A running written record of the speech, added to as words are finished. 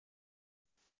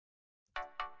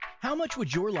How much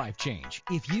would your life change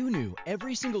if you knew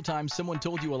every single time someone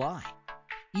told you a lie,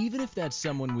 even if that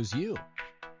someone was you?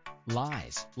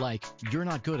 Lies like you're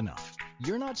not good enough,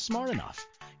 you're not smart enough,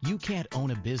 you can't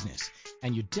own a business,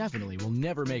 and you definitely will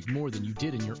never make more than you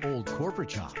did in your old corporate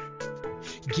job.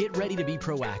 Get ready to be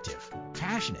proactive,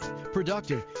 passionate,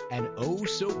 productive, and oh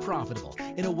so profitable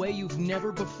in a way you've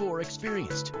never before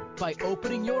experienced by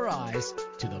opening your eyes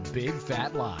to the big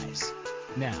fat lies.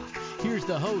 Now, here's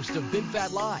the host of Big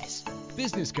Fat Lies,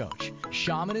 business coach,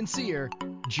 shaman and seer,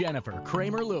 Jennifer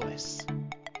Kramer-Lewis.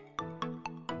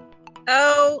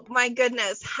 Oh my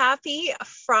goodness. Happy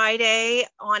Friday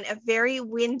on a very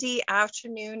windy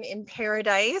afternoon in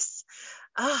paradise.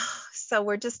 So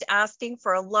we're just asking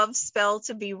for a love spell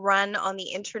to be run on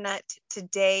the internet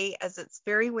today as it's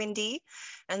very windy.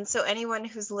 And so anyone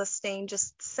who's listening,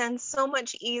 just send so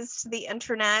much ease to the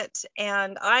internet.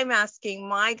 And I'm asking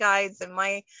my guides and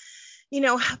my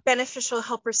beneficial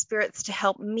helper spirits to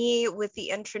help me with the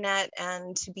internet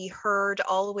and to be heard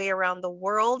all the way around the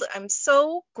world. I'm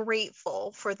so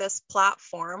grateful for this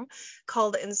platform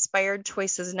called Inspired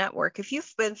Choices Network. If you've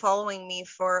been following me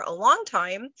for a long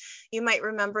time, you might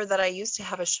remember that I used to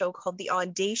have a show called The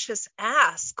Audacious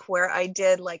Ask, where I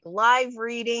did like live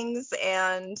readings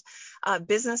and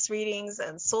business readings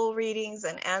and soul readings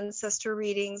and ancestor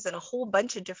readings and a whole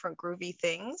bunch of different groovy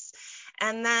things.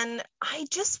 And then I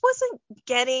just wasn't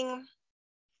getting,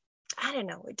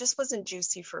 it just wasn't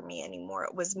juicy for me anymore.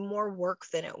 It was more work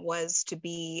than it was to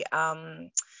be,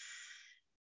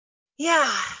 yeah.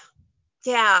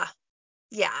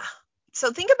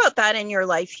 So think about that in your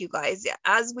life, you guys.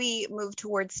 As we move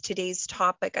towards today's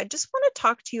topic, I just want to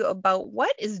talk to you about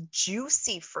what is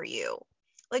juicy for you.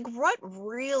 Like what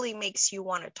really makes you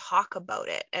want to talk about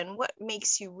it and what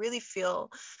makes you really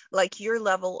feel like your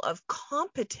level of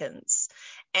competence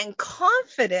and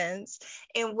confidence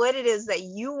in what it is that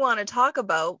you want to talk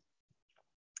about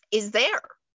is there.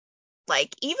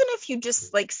 Like, even if you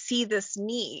just like see this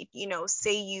need,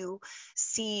 say you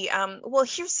see,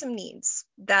 here's some needs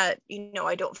that,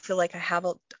 I don't feel like I have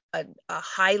a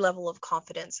high level of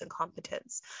confidence and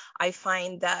competence. I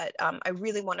find that I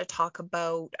really want to talk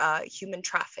about human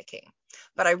trafficking,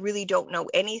 but I really don't know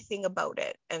anything about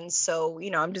it. And so,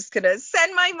 I'm just going to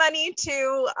send my money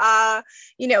to,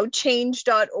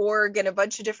 change.org and a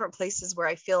bunch of different places where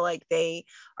I feel like they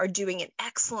are doing an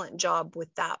excellent job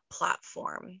with that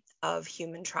platform of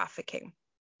human trafficking.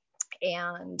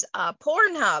 And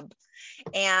Pornhub.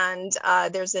 And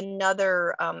there's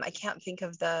another, I can't think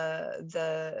of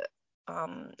the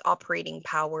operating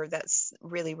power that's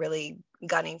really, really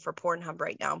gunning for Pornhub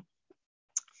right now.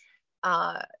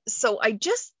 So I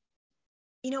just,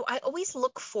 I always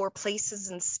look for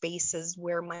places and spaces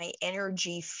where my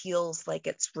energy feels like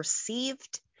it's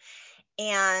received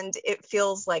and it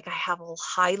feels like I have a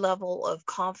high level of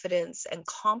confidence and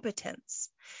competence.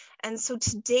 And so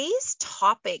today's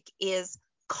topic is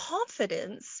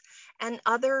confidence and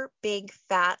other big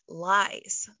fat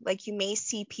lies. Like you may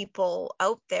see people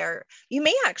out there, you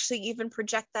may actually even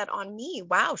project that on me.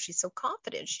 Wow, she's so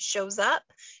confident. She shows up,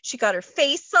 she got her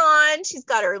face on, she's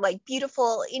got her like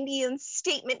beautiful Indian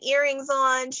statement earrings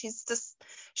on.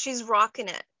 She's rocking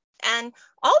it. And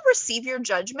I'll receive your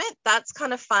judgment. That's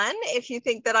kind of fun. If you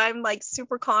think that I'm like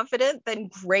super confident, then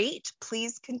great.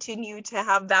 Please continue to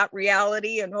have that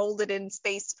reality and hold it in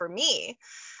space for me.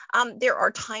 There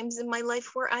are times in my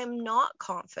life where I'm not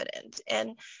confident.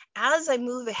 And as I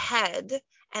move ahead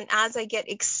and as I get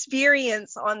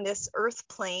experience on this earth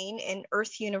plane in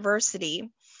Earth University,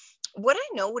 what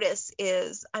I notice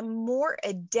is I'm more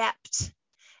adept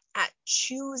at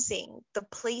choosing the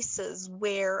places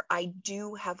where I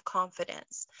do have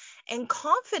confidence. And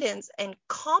confidence and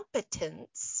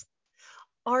competence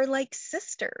are like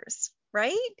sisters,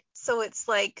 right? So it's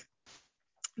like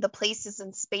the places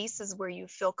and spaces where you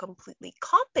feel completely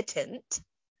competent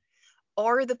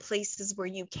are the places where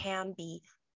you can be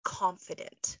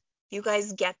confident. You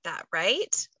guys get that,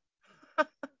 right?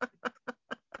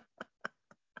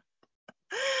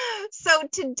 So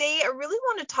today I really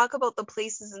want to talk about the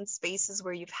places and spaces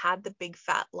where you've had the big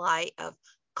fat lie of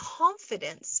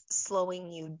confidence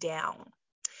slowing you down.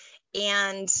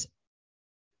 And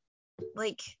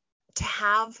like to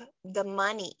have the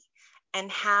money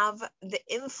and have the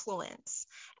influence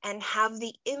and have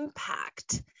the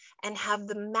impact and have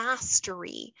the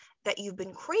mastery that you've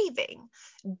been craving,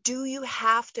 do you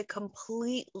have to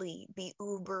completely be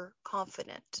uber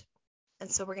confident?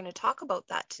 And so we're going to talk about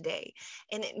that today.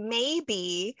 And it may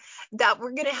be that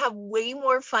we're going to have way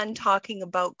more fun talking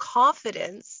about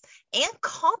confidence and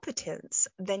competence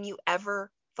than you ever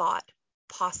thought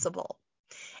possible.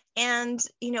 And,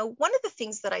 one of the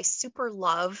things that I super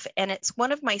love, and it's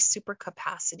one of my super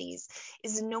capacities,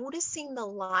 is noticing the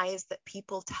lies that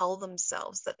people tell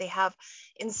themselves that they have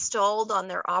installed on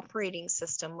their operating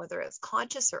system, whether it's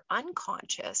conscious or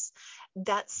unconscious,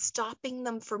 that's stopping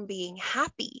them from being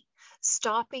happy,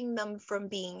 stopping them from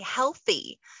being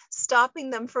healthy,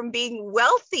 stopping them from being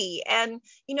wealthy, and,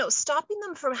 stopping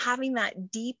them from having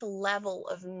that deep level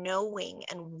of knowing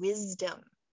and wisdom,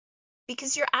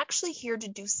 because you're actually here to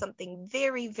do something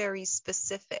very, very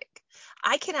specific.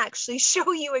 I can actually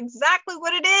show you exactly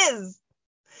what it is.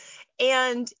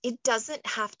 And it doesn't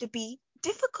have to be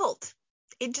difficult.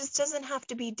 It just doesn't have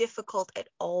to be difficult at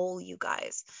all, you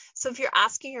guys. So if you're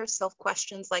asking yourself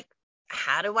questions like,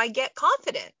 how do I get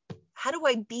confident? How do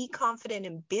I be confident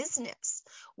in business?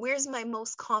 Where's my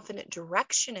most confident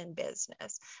direction in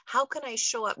business? How can I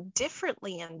show up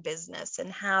differently in business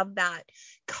and have that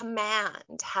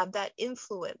command, have that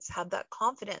influence, have that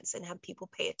confidence, and have people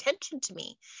pay attention to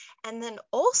me? And then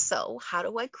also, how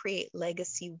do I create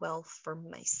legacy wealth for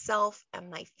myself and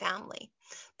my family?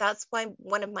 That's why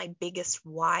one of my biggest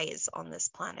whys on this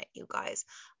planet, you guys.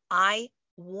 I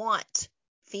want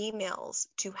females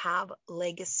to have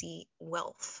legacy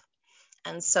wealth.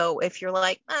 And so if you're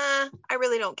like, I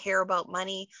really don't care about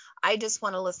money, I just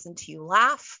want to listen to you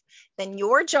laugh, then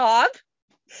your job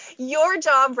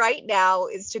right now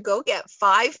is to go get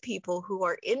 5 people who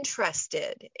are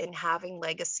interested in having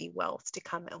legacy wealth to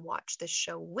come and watch this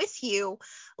show with you,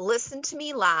 listen to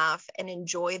me laugh, and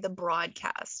enjoy the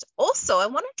broadcast. Also, I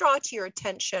want to draw to your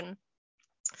attention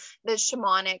the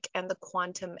shamanic and the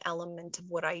quantum element of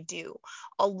what I do.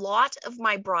 A lot of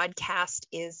my broadcast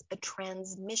is a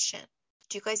transmission.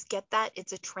 Do you guys get that?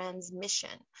 It's a transmission.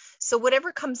 So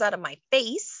whatever comes out of my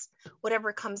face,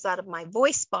 whatever comes out of my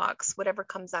voice box, whatever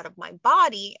comes out of my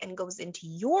body and goes into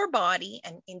your body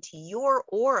and into your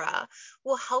aura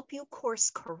will help you course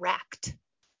correct.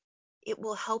 It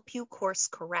will help you course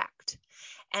correct.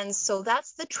 And so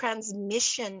that's the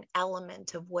transmission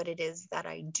element of what it is that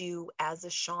I do as a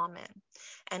shaman.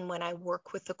 And when I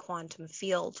work with the quantum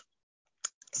field,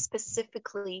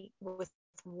 specifically with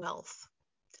wealth.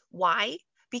 Why?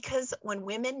 Because when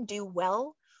women do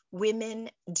well, women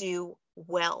do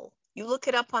well. You look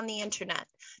it up on the internet.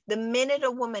 The minute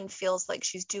a woman feels like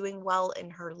she's doing well in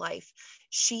her life,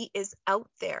 she is out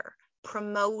there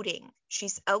promoting.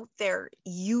 She's out there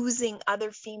using other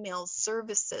females'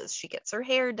 services. She gets her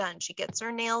hair done. She gets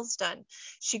her nails done.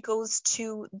 She goes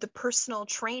to the personal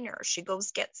trainer. She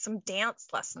goes get some dance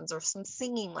lessons or some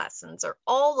singing lessons or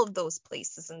all of those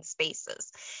places and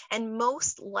spaces. And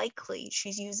most likely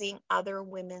she's using other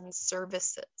women's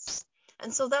services.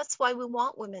 And so that's why we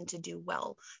want women to do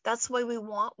well. That's why we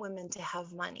want women to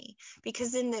have money.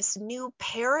 Because in this new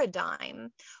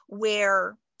paradigm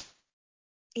where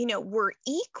we're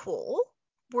equal,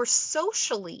 we're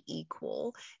socially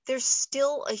equal, there's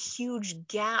still a huge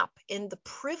gap in the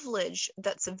privilege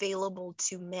that's available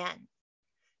to men.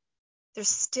 There's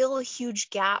still a huge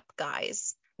gap,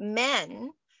 guys.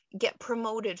 Men get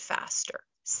promoted faster.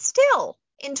 Still,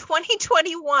 in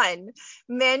 2021,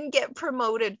 men get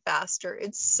promoted faster.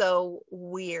 It's so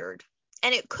weird.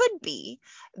 And it could be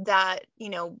that,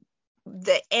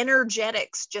 the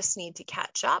energetics just need to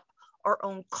catch up. Our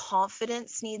own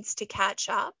confidence needs to catch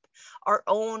up. Our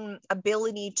own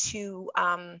ability to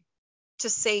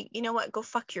say, you know what, go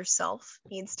fuck yourself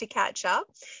needs to catch up.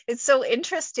 It's so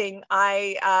interesting.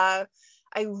 I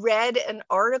read an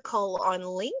article on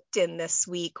LinkedIn this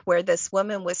week where this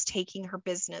woman was taking her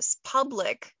business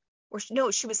public, or no,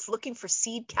 she was looking for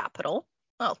seed capital.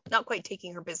 Well, not quite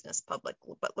taking her business public,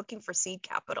 but looking for seed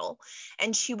capital.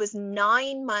 And she was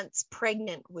 9 months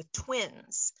pregnant with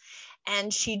twins.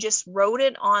 And she just wrote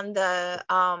it on the,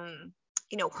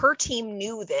 her team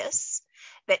knew this,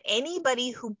 that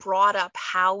anybody who brought up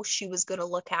how she was going to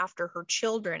look after her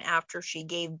children after she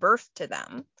gave birth to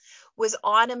them was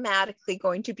automatically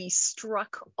going to be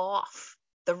struck off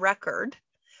the record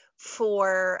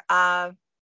for,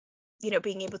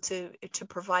 being able to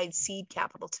provide seed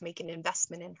capital to make an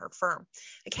investment in her firm.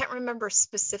 I can't remember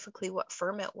specifically what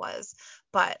firm it was,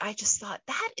 but I just thought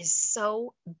that is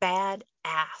so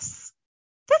badass.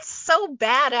 That's so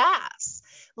badass.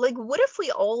 Like, what if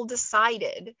we all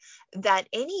decided that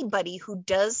anybody who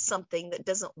does something that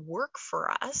doesn't work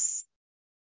for us,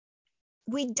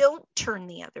 we don't turn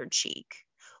the other cheek.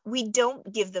 We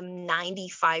don't give them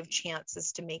 95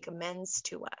 chances to make amends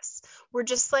to us. We're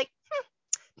just like,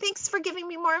 thanks for giving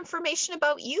me more information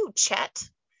about you, Chet,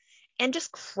 and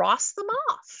just cross them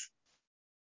off.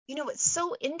 It's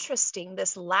so interesting,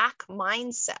 this lack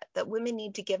mindset that women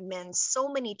need to give men so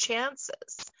many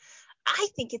chances. I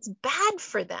think it's bad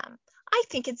for them. I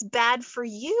think it's bad for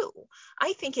you.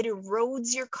 I think it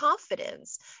erodes your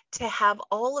confidence to have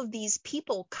all of these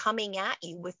people coming at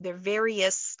you with their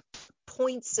various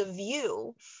points of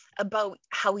view about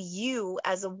how you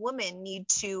as a woman need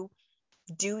to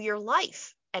do your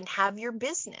life and have your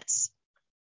business.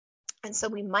 And so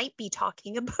we might be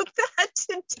talking about that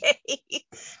today.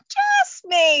 Just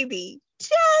maybe.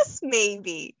 Just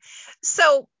maybe.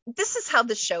 So this is how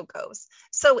the show goes.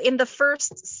 So in the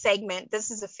first segment, this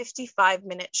is a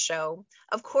 55-minute show.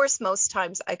 Of course, most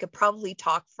times I could probably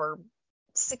talk for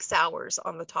 6 hours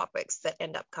on the topics that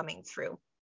end up coming through.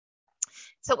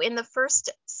 So in the first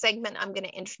segment, I'm going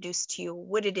to introduce to you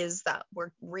what it is that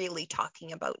we're really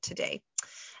talking about today.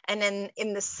 And then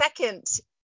in the second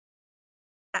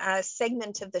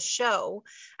segment of the show,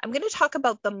 I'm going to talk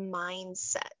about the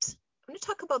mindset. I'm going to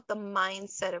talk about the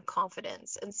mindset of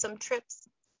confidence and some tricks,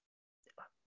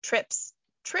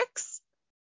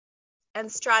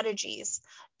 and strategies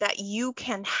that you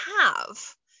can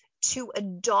have to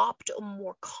adopt a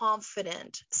more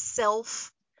confident,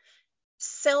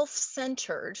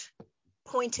 self-centered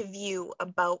point of view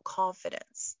about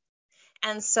confidence.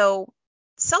 And so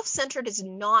self-centered is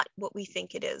not what we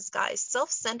think it is, guys.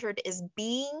 Self-centered is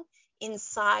being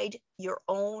inside your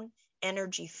own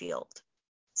energy field.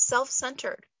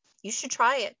 Self-centered. You should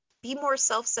try it. Be more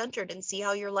self-centered and see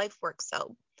how your life works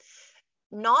out.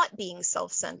 Not being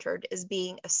self-centered is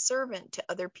being a servant to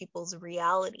other people's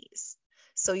realities.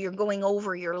 So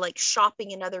you're like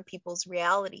shopping in other people's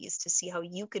realities to see how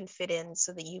you can fit in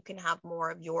so that you can have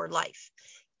more of your life.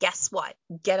 Guess what?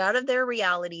 Get out of their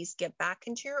realities, get back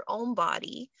into your own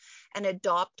body, and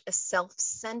adopt a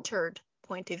self-centered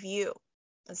point of view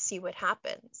and see what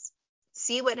happens.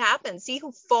 See what happens. See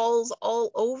who falls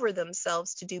all over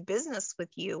themselves to do business with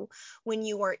you when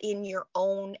you are in your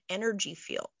own energy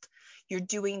field. You're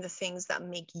doing the things that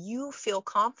make you feel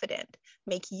confident,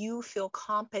 make you feel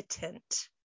competent.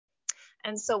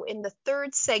 And so in the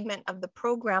third segment of the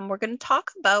program, we're going to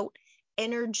talk about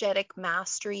energetic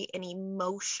mastery and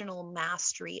emotional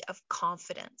mastery of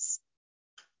confidence.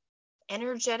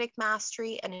 Energetic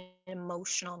mastery and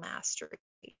emotional mastery.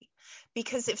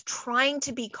 Because if trying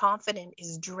to be confident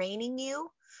is draining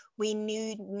you, we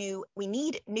need new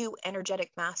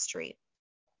energetic mastery.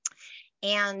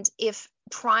 And if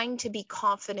trying to be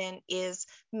confident is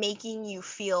making you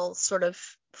feel sort of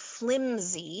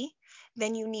flimsy,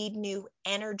 then you need new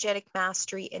energetic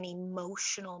mastery and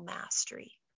emotional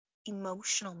mastery.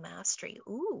 Emotional mastery.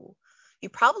 Ooh,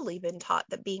 you've probably been taught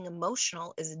that being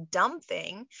emotional is a dumb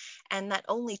thing and that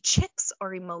only chicks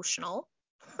are emotional.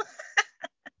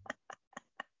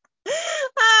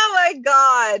 Oh my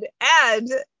God. And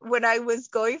when I was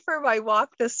going for my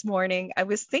walk this morning, I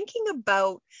was thinking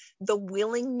about the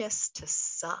willingness to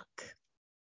suck,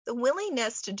 the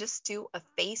willingness to just do a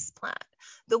face plant,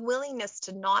 the willingness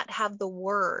to not have the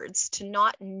words, to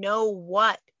not know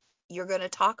what you're going to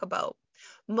talk about.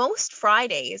 Most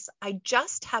Fridays, I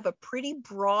just have a pretty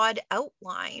broad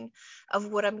outline of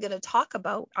what I'm going to talk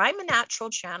about. I'm a natural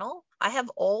channel. I have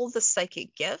all the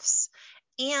psychic gifts.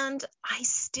 And I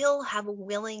still have a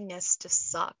willingness to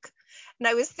suck. And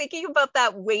I was thinking about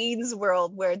that Wayne's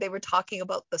World where they were talking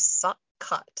about the suck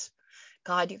cut.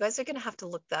 God, you guys are going to have to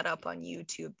look that up on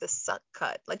YouTube, the suck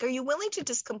cut. Like, are you willing to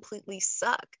just completely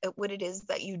suck at what it is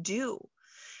that you do?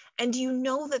 And you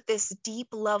know that this deep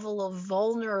level of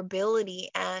vulnerability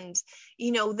and,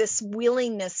 this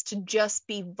willingness to just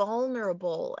be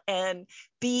vulnerable and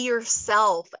be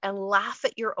yourself and laugh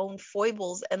at your own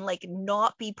foibles and like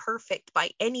not be perfect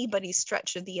by anybody's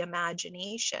stretch of the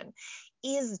imagination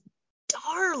is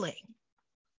darling.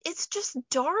 It's just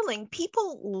darling.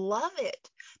 People love it.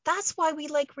 That's why we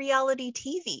like reality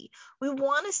TV. We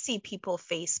want to see people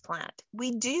faceplant.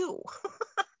 We do.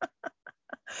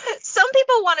 Some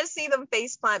people want to see them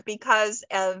faceplant because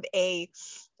of a,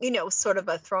 sort of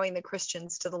a throwing the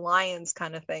Christians to the lions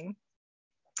kind of thing.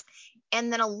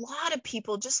 And then a lot of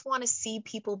people just want to see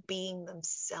people being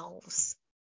themselves.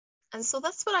 And so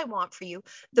that's what I want for you.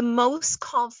 The most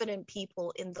confident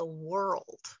people in the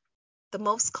world,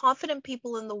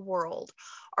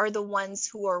 are the ones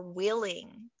who are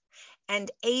willing and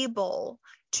able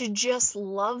to just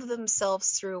love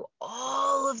themselves through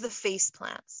all of the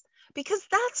faceplants. Because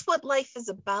that's what life is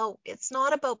about. It's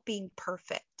not about being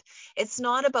perfect. It's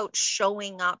not about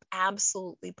showing up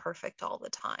absolutely perfect all the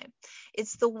time.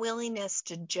 It's the willingness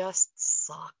to just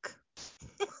suck.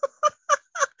 And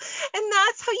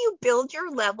that's how you build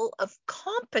your level of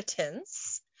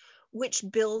competence, which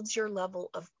builds your level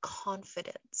of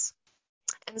confidence.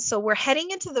 And so we're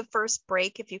heading into the first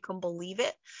break, if you can believe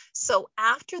it. So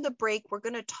after the break, we're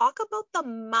going to talk about the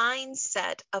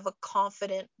mindset of a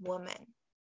confident woman.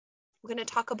 We're going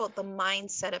to talk about the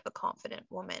mindset of a confident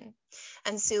woman.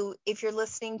 And so if you're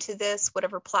listening to this,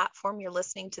 whatever platform you're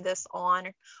listening to this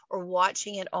on or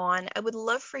watching it on, I would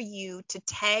love for you to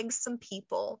tag some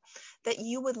people that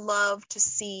you would love to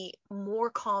see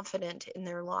more confident in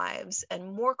their lives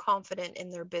and more confident in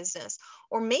their business.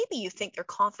 Or maybe you think they're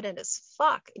confident as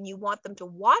fuck and you want them to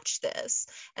watch this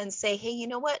and say, hey, you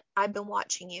know what? I've been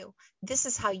watching you. This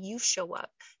is how you show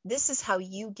up. This is how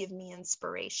you give me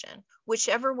inspiration.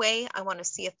 Whichever way, I want to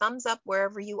see a thumbs up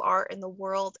wherever you are in the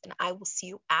world, and I will see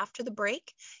you after the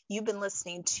break. You've been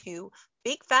listening to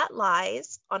Big Fat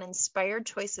Lies on Inspired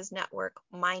Choices Network.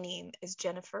 My name is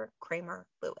Jennifer Kramer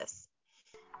Lewis.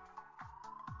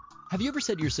 Have you ever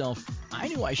said to yourself, I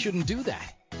knew I shouldn't do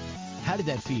that? How did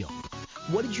that feel?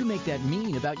 What did you make that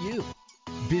mean about you?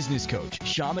 Business coach,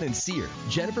 shaman, and seer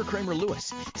Jennifer Kramer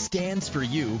Lewis stands for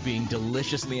you being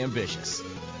deliciously ambitious,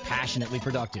 passionately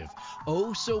productive,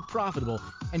 oh so profitable,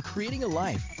 and creating a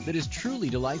life that is truly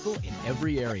delightful in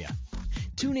every area.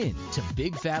 Tune in to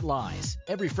Big Fat Lies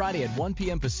every Friday at 1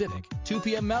 p.m. Pacific, 2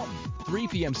 p.m. Mountain, 3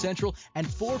 p.m. Central,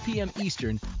 and 4 p.m.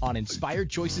 Eastern on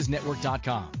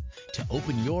InspiredChoicesNetwork.com to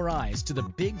open your eyes to the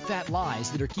big fat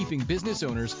lies that are keeping business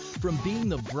owners from being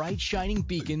the bright shining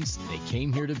beacons they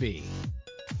came here to be.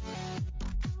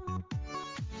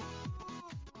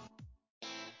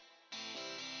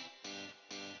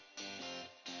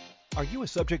 Are you a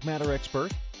subject matter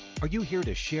expert? Are you here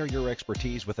to share your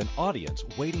expertise with an audience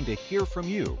waiting to hear from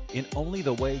you in only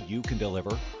the way you can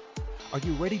deliver? Are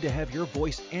you ready to have your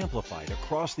voice amplified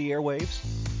across the airwaves?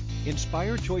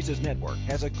 Inspired Choices Network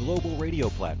has a global radio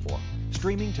platform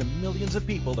streaming to millions of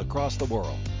people across the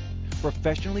world.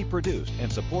 Professionally produced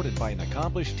and supported by an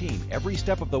accomplished team every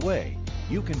step of the way,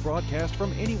 you can broadcast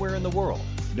from anywhere in the world,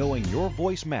 knowing your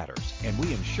voice matters, and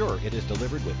we ensure it is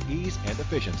delivered with ease and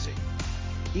efficiency.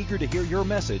 Eager to hear your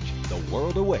message, the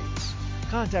world awaits.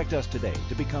 Contact us today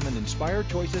to become an Inspired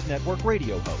Choices Network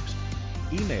radio host.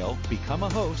 Email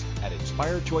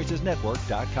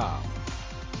becomeahost@inspiredchoicesnetwork.com.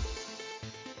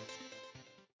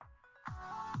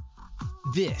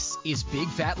 This is Big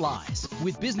Fat Lies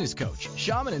with business coach,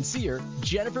 shaman, and seer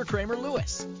Jennifer Kramer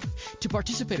Lewis. To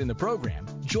participate in the program,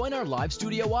 join our live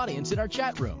studio audience in our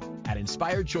chat room at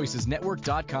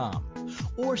InspiredChoicesNetwork.com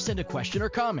or send a question or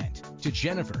comment to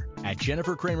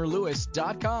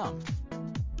Jennifer@JenniferKramerLewis.com.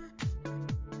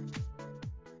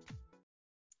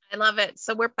 I love it.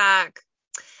 So we're back.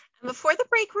 And before the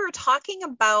break, we were talking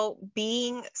about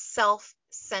being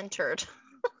self-centered.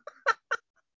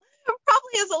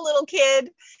 Probably as a little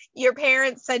kid, your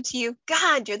parents said to you,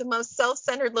 God, you're the most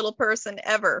self-centered little person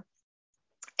ever.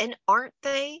 And aren't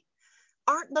they?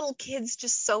 Aren't little kids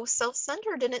just so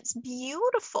self-centered? And it's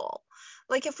beautiful.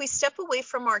 Like if we step away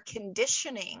from our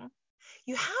conditioning,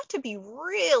 you have to be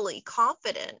really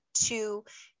confident to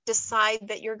decide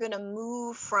that you're going to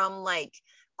move from like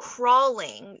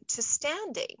crawling to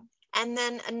standing. And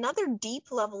then another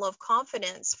deep level of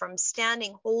confidence from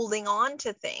standing, holding on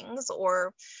to things,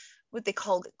 or what they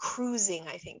call cruising,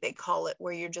 I think they call it,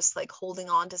 where you're just like holding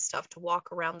on to stuff to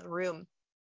walk around the room.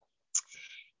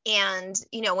 And,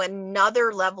 you know,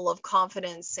 another level of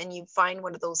confidence, and you find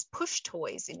one of those push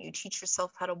toys and you teach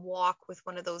yourself how to walk with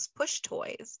one of those push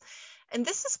toys. And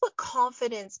this is what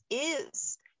confidence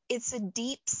is. It's a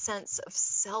deep sense of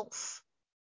self.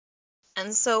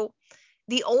 And so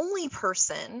the only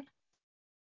person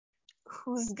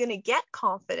who's going to get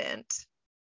confident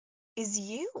is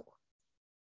you.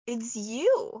 It's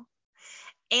you.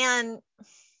 And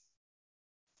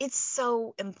it's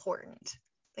so important.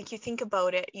 Like you think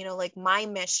about it, you know, like my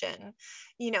mission,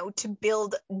 you know, to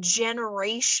build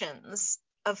generations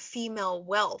of female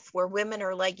wealth where women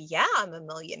are like, yeah, I'm a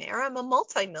millionaire, I'm a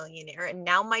multimillionaire, and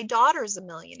now my daughter's a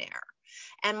millionaire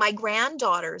and my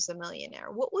granddaughter's a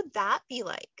millionaire. What would that be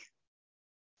like?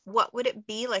 What would it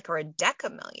be like? Or a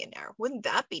decamillionaire? Wouldn't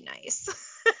that be nice?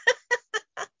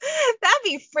 That'd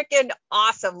be freaking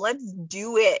awesome. Let's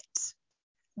do it.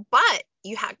 But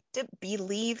you have to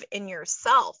believe in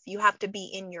yourself. You have to be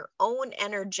in your own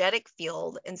energetic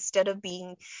field instead of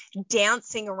being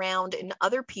dancing around in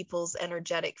other people's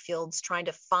energetic fields trying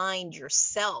to find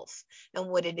yourself and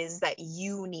what it is that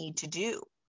you need to do.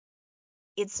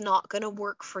 It's not going to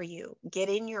work for you. Get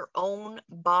in your own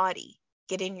body.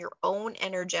 Get in your own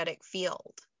energetic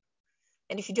field.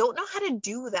 And if you don't know how to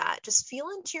do that, just feel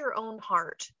into your own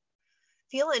heart.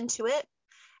 Feel into it.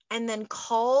 And then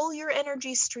call your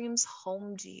energy streams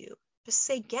home to you. Just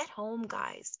say, get home,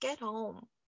 guys, get home.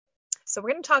 So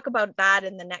we're going to talk about that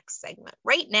in the next segment.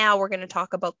 Right now, we're going to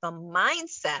talk about the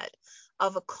mindset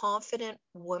of a confident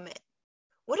woman.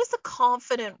 What does a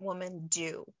confident woman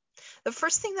do? The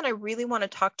first thing that I really want to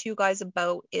talk to you guys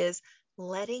about is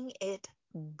letting it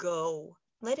go.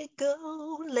 Let it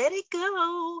go. Let it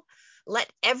go.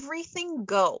 Let everything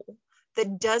go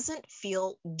that doesn't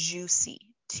feel juicy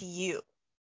to you.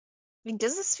 I mean,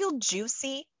 does this feel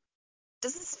juicy?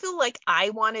 Does this feel like I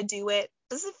want to do it?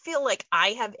 Does it feel like I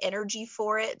have energy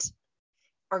for it?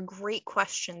 Are great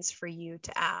questions for you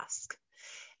to ask,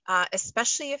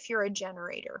 especially if you're a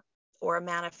generator or a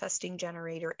manifesting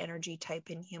generator energy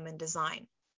type in human design.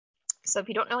 So if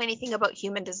you don't know anything about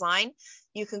human design,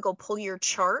 you can go pull your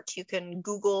chart. You can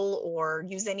Google or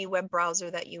use any web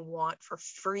browser that you want for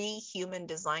free human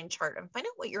design chart and find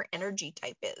out what your energy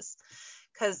type is.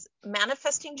 Because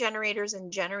manifesting generators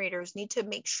and generators need to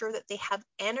make sure that they have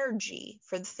energy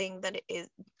for the thing that it is,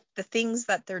 the things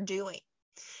that they're doing.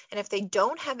 And if they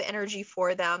don't have energy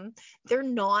for them, they're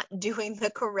not doing the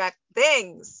correct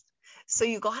things. So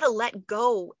you got to let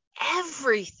go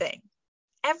everything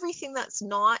that's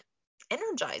not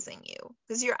energizing you,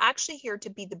 because you're actually here to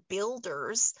be the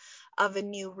builders of a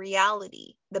new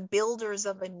reality, the builders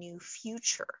of a new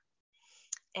future.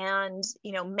 And,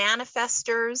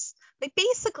 manifestors, like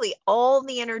basically all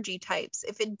the energy types,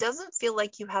 if it doesn't feel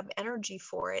like you have energy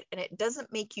for it and it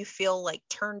doesn't make you feel like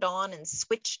turned on and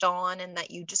switched on and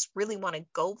that you just really want to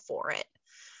go for it,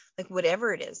 like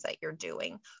whatever it is that you're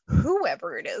doing,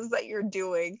 whoever it is that you're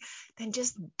doing, then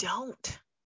just don't,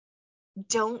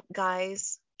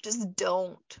 guys, just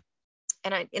don't.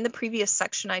 And in the previous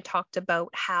section, I talked about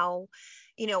how,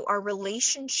 our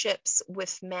relationships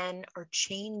with men are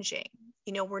changing.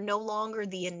 We're no longer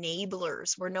the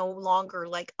enablers. We're no longer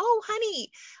like, oh,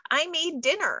 honey, I made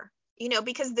dinner,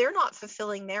 because they're not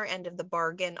fulfilling their end of the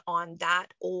bargain on that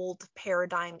old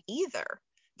paradigm either.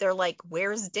 They're like,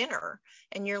 where's dinner?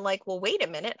 And you're like, well, wait a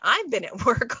minute. I've been at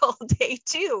work all day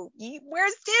too.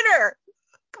 Where's dinner?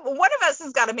 One of us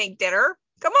has got to make dinner.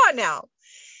 Come on now.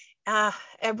 I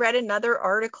read another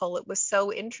article. It was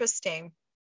so interesting.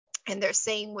 And they're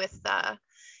saying with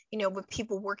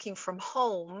people working from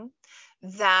home,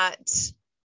 that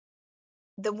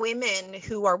the women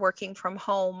who are working from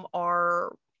home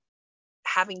are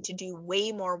having to do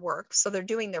way more work. So they're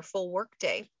doing their full work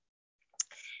day.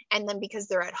 And then because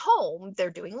they're at home, they're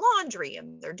doing laundry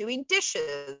and they're doing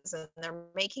dishes and they're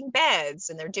making beds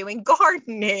and they're doing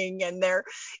gardening and they're,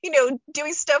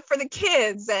 doing stuff for the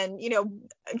kids and,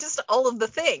 just all of the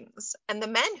things. And the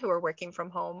men who are working from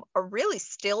home are really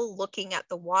still looking at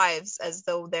the wives as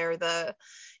though they're the,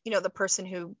 the person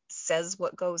who says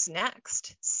what goes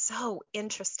next. So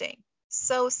interesting.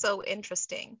 So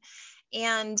interesting.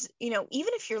 And,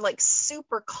 even if you're like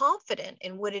super confident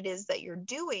in what it is that you're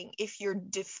doing, if you're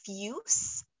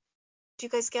diffuse, do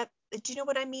you know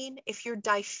what I mean? If you're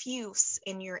diffuse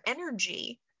in your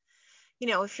energy,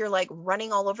 if you're like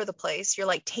running all over the place, you're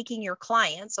like taking your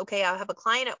clients. Okay, I have a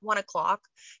client at 1:00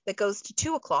 that goes to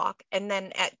 2:00. And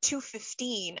then at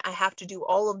 2:15, I have to do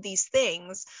all of these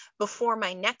things before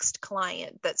my next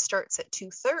client that starts at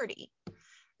 2:30.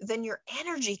 Then your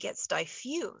energy gets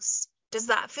diffuse. Does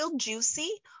that feel juicy,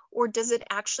 or does it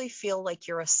actually feel like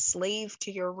you're a slave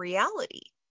to your reality?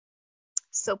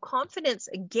 So confidence,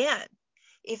 again,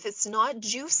 if it's not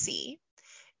juicy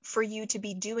for you to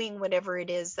be doing whatever it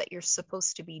is that you're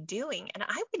supposed to be doing, and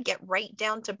I would get right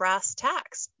down to brass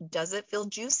tacks. Does it feel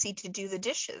juicy to do the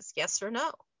dishes? Yes or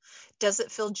no? Does it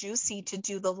feel juicy to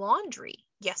do the laundry?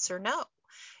 Yes or no?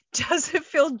 Does it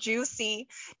feel juicy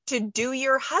to do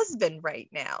your husband right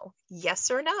now? Yes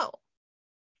or no?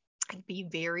 I'd be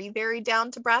very, very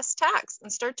down to brass tacks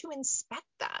and start to inspect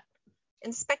that.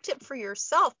 Inspect it for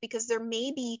yourself, because there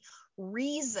may be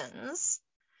reasons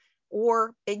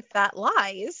or big fat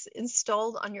lies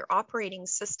installed on your operating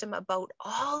system about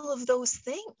all of those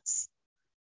things.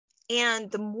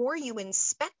 And the more you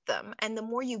inspect them and the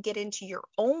more you get into your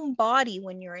own body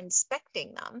when you're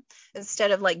inspecting them,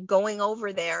 instead of like going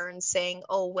over there and saying,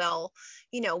 oh, well,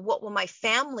 what will my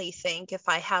family think if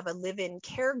I have a live-in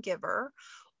caregiver,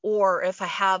 or if I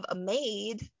have a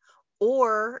maid,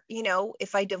 or,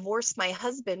 if I divorce my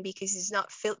husband because he's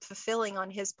not fulfilling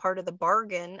on his part of the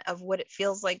bargain of what it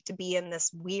feels like to be in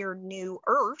this weird new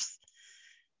earth.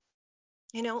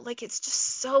 Like, it's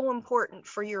just so important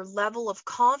for your level of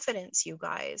confidence, you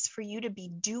guys, for you to be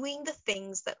doing the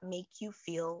things that make you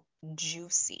feel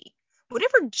juicy.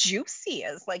 Whatever juicy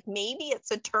is, like maybe it's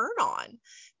a turn on.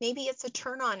 Maybe it's a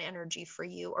turn on energy for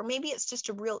you, or maybe it's just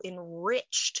a real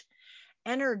enriched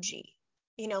energy.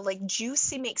 Like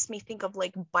juicy makes me think of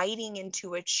like biting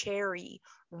into a cherry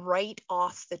right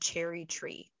off the cherry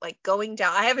tree, like going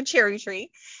down. I have a cherry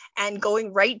tree and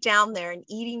going right down there and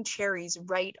eating cherries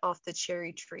right off the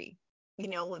cherry tree.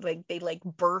 Like they like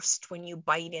burst when you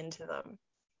bite into them.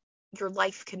 Your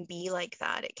life can be like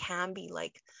that. It can be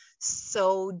like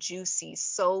so juicy,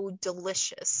 so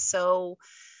delicious, so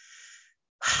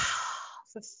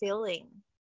fulfilling,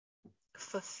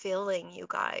 you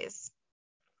guys.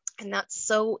 And that's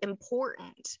so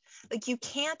important. Like you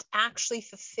can't actually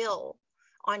fulfill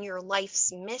on your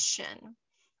life's mission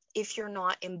if you're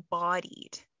not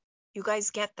embodied. You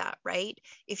guys get that, right?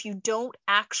 If you don't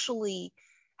actually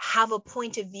have a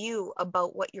point of view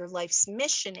about what your life's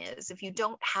mission is, if you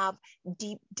don't have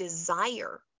deep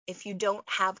desire, if you don't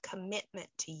have commitment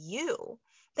to you,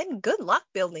 then good luck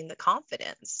building the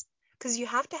confidence, because you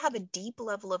have to have a deep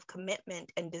level of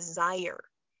commitment and desire.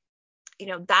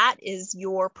 That is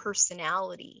your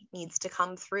personality needs to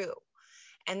come through.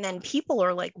 And then people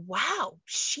are like, wow,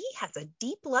 she has a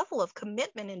deep level of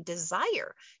commitment and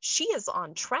desire. She is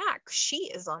on track.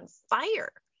 She is on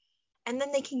fire. And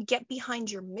then they can get behind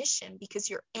your mission because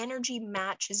your energy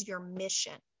matches your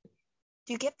mission.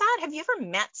 Do you get that? Have you ever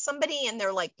met somebody and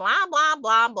they're like, blah, blah,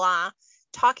 blah, blah,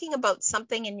 talking about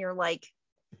something and you're like,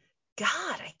 God,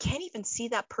 I can't even see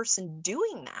that person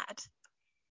doing that.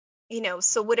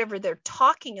 So whatever they're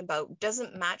talking about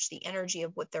doesn't match the energy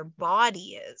of what their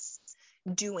body is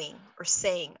doing or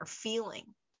saying or feeling.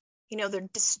 They're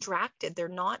distracted. They're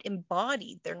not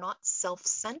embodied. They're not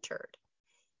self-centered.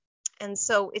 And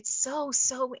so it's so,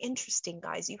 so interesting,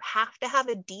 guys. You have to have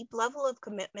a deep level of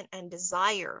commitment and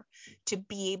desire to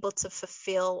be able to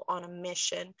fulfill on a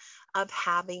mission of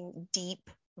having deep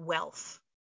wealth,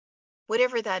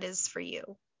 whatever that is for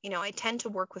you. I tend to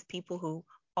work with people who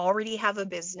already have a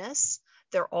business.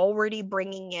 They're already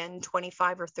bringing in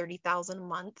 25 or 30,000 a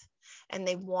month, and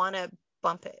they want to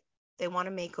bump it. They want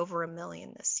to make over $1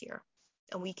 million this year,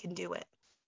 and we can do it.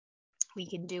 We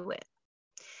can do it.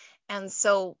 And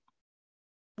so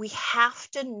we have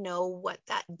to know what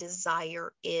that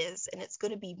desire is, and it's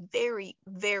going to be very,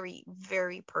 very,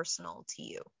 very personal to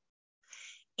you.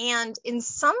 And in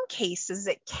some cases,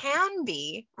 it can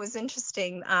be, was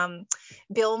interesting.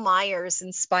 Bill Myers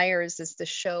Inspires is the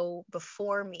show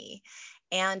before me.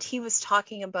 And he was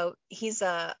talking about, he's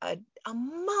a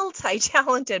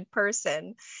multi-talented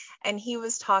person. And he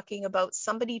was talking about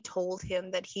somebody told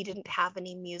him that he didn't have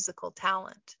any musical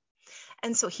talent.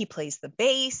 And so he plays the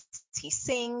bass, he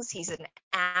sings, he's an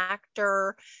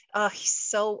actor, he's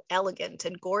so elegant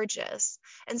and gorgeous.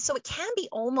 And so it can be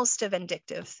almost a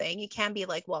vindictive thing. You can be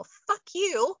like, well, fuck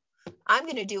you, I'm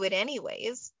going to do it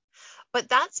anyways. But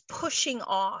that's pushing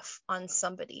off on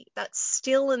somebody. That's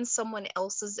still in someone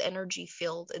else's energy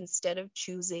field instead of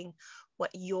choosing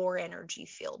what your energy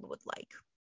field would like.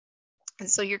 And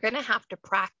so you're going to have to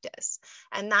practice.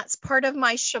 And that's part of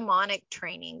my shamanic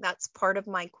training. That's part of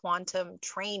my quantum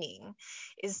training,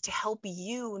 is to help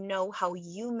you know how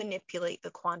you manipulate the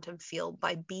quantum field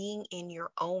by being in your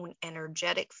own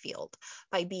energetic field,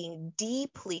 by being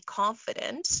deeply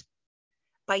confident,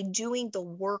 by doing the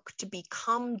work to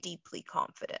become deeply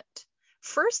confident.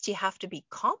 First, you have to be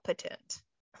competent.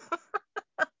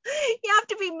 You have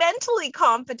to be mentally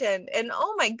competent. And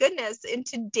oh my goodness, in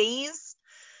today's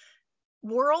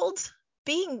world,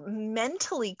 being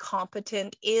mentally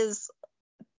competent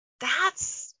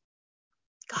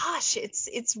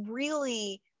it's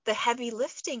really the heavy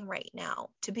lifting right now,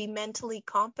 to be mentally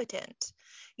competent,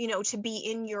 to be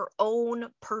in your own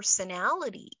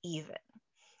personality, even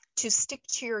to stick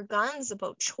to your guns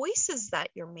about choices that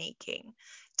you're making,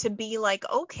 to be like,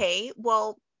 okay,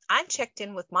 well, I've checked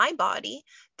in with my body.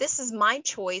 This is my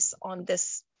choice on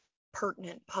this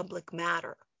pertinent public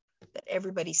matter that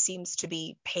everybody seems to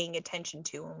be paying attention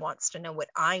to and wants to know what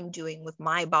I'm doing with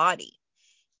my body.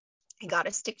 You got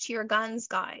to stick to your guns,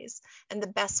 guys. And the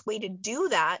best way to do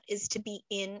that is to be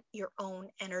in your own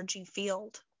energy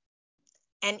field,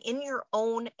 and in your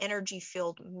own energy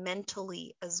field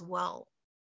mentally as well.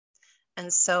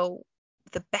 And so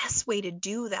the best way to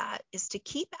do that is to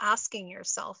keep asking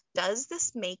yourself, does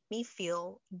this make me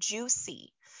feel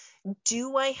juicy?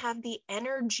 Do I have the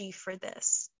energy for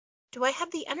this? Do I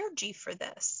have the energy for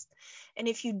this? And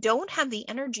if you don't have the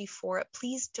energy for it,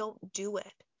 please don't do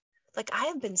it. Like, I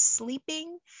have been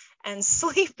sleeping and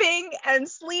sleeping and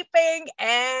sleeping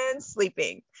and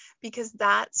sleeping because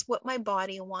that's what my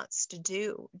body wants to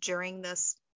do during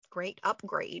this great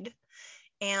upgrade,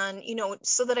 and,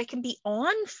 so that I can be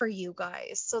on for you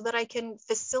guys, so that I can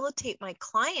facilitate my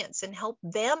clients and help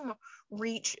them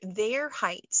reach their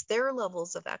heights, their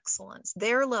levels of excellence,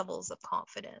 their levels of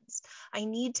confidence. I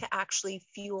need to actually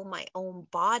fuel my own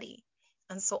body.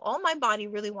 And so all my body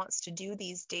really wants to do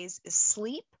these days is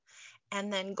sleep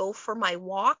and then go for my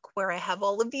walk, where I have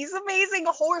all of these amazing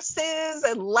horses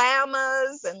and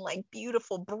llamas and like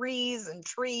beautiful breeze and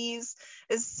trees.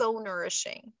 Is so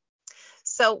nourishing.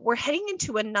 So we're heading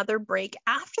into another break.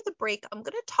 After the break, I'm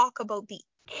going to talk about the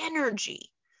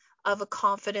energy of a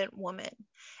confident woman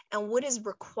and what is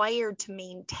required to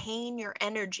maintain your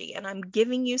energy. And I'm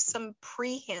giving you some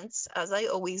pre-hints, as I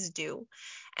always do.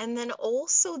 And then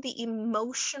also the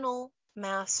emotional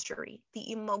mastery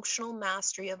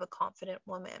of a confident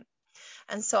woman.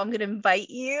 And so I'm going to invite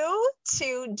you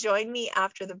to join me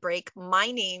after the break.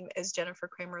 My name is Jennifer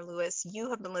Kramer Lewis.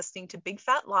 You have been listening to Big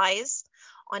Fat Lies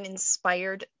on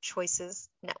Inspired Choices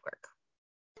Network.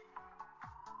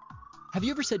 Have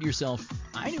you ever said to yourself,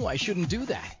 I knew I shouldn't do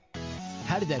that?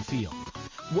 How did that feel?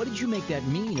 What did you make that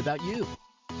mean about you?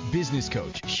 Business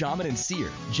coach, shaman, and seer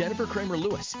Jennifer Kramer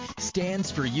Lewis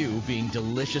stands for you being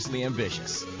deliciously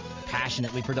ambitious,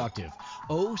 passionately productive,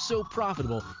 oh so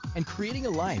profitable, and creating a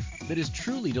life that is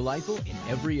truly delightful in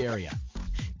every area.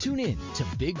 Tune in to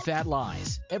Big Fat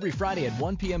Lies every Friday at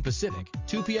 1 p.m. Pacific,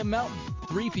 2 p.m. Mountain,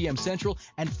 3 p.m. Central,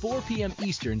 and 4 p.m.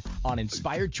 Eastern on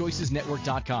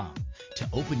InspiredChoicesNetwork.com to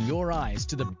open your eyes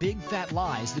to the big fat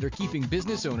lies that are keeping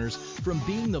business owners from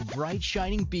being the bright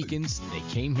shining beacons they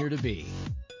came here to be.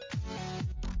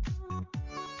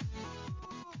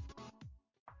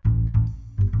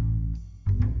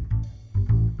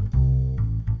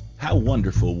 How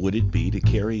wonderful would it be to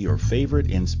carry your favorite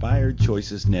Inspired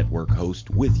Choices Network host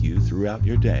with you throughout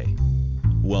your day?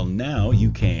 Well, now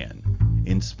you can.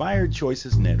 Inspired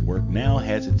Choices Network now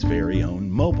has its very own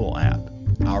mobile app.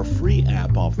 Our free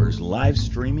app offers live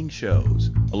streaming shows,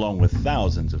 along with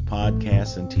thousands of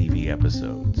podcasts and TV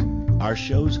episodes. Our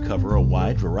shows cover a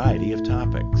wide variety of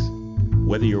topics.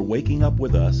 Whether you're waking up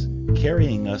with us,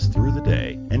 carrying us through the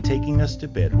day, and taking us to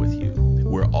bed with you,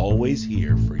 we're always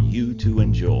here for you to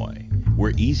enjoy.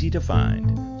 We're easy to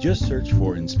find. Just search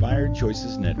for Inspired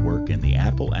Choices Network in the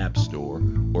Apple App Store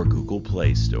or Google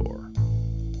Play Store.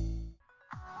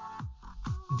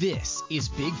 This is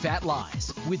Big Fat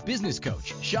Lies with business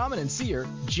coach, shaman, and seer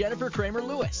Jennifer Kramer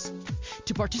Lewis.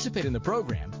 To participate in the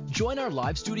program, join our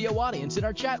live studio audience in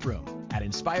our chat room at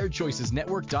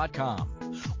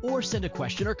InspiredChoicesNetwork.com or send a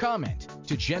question or comment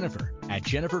to Jennifer at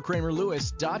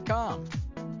JenniferKramerLewis.com.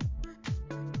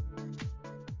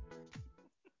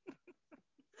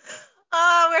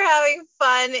 Oh, we're having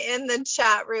fun in the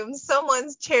chat room.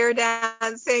 Someone's chair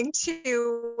dancing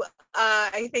to,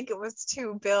 I think it was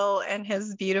to Bill and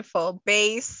his beautiful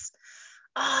bass.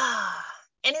 And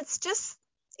it's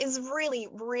really,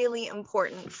 really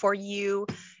important for you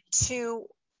to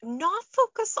not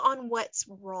focus on what's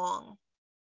wrong.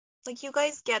 Like, you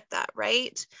guys get that,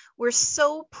 right? We're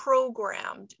so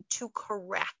programmed to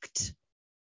correct.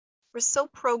 We're so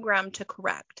programmed to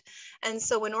correct. And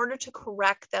so in order to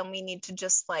correct them, we need to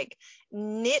just like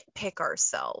nitpick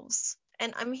ourselves.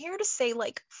 And I'm here to say,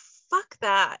 like, fuck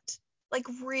that. Like,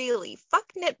 really,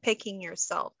 fuck nitpicking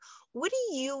yourself. What do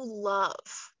you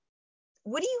love?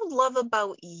 What do you love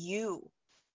about you?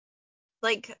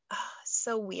 Like,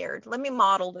 so weird. Let me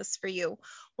model this for you.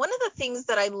 One of the things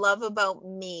that I love about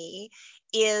me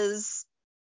is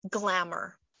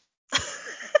glamour.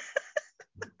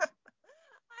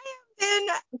 Been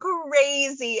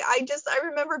crazy. I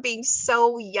remember being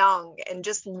so young and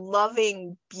just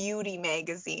loving beauty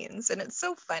magazines. And it's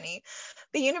so funny.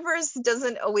 The universe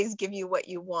doesn't always give you what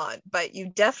you want, but you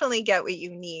definitely get what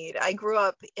you need. I grew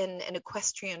up in an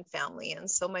equestrian family, and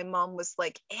so my mom was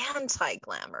like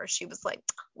anti-glamour. She was like,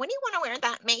 what do you want to wear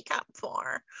that makeup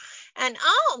for? And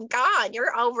oh God,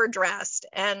 you're overdressed.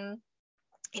 And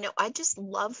I just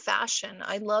love fashion.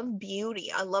 I love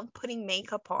beauty. I love putting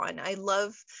makeup on. I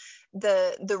love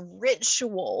the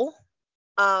ritual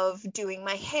of doing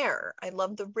my hair. I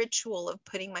love the ritual of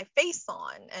putting my face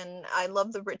on, and I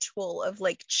love the ritual of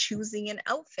like choosing an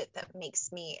outfit that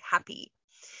makes me happy.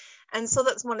 And so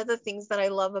that's one of the things that I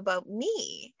love about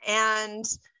me. And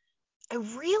I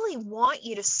really want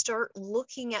you to start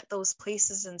looking at those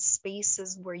places and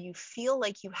spaces where you feel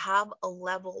like you have a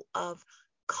level of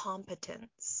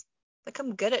competence. Like,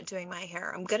 I'm good at doing my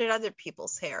hair. I'm good at other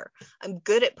people's hair. I'm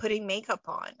good at putting makeup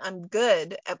on. I'm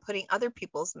good at putting other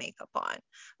people's makeup on.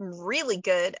 I'm really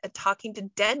good at talking to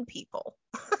dead people.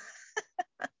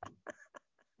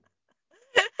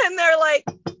 And they're like,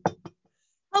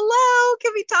 hello,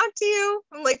 can we talk to you?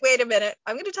 I'm like, wait a minute.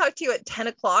 I'm going to talk to you at 10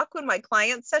 o'clock when my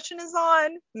client session is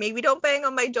on. Maybe don't bang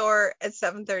on my door at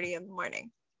 7:30 in the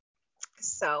morning.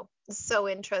 So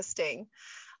interesting.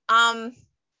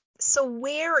 So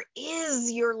where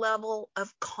is your level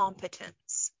of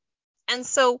competence? And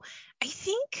so I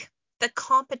think the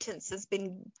competence has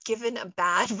been given a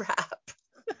bad rap.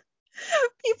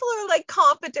 People are like,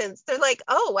 competence. They're like,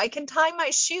 oh, I can tie my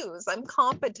shoes. I'm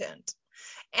competent.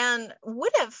 And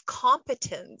what if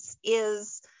competence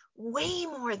is way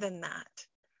more than that?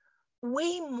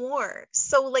 Way more.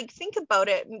 So like, think about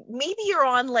it. Maybe you're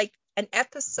on like an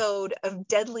episode of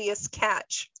Deadliest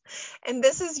Catch, and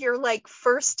this is your like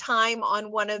first time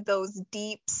on one of those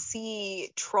deep sea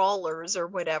trawlers or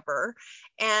whatever,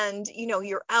 and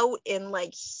you're out in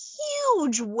like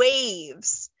huge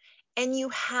waves, and you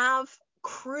have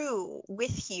crew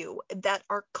with you that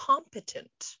are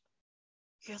competent.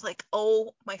 You're like,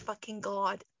 oh my fucking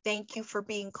God, thank you for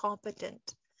being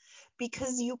competent.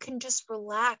 Because you can just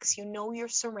relax. You're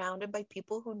surrounded by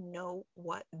people who know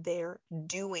what they're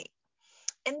doing.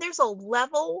 And there's a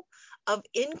level of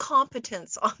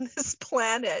incompetence on this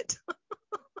planet.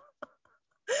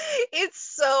 It's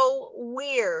so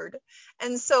weird.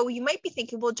 And so you might be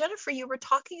thinking, well, Jennifer, you were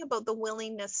talking about the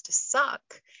willingness to suck,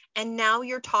 and now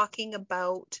you're talking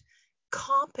about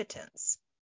competence.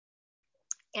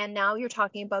 And now you're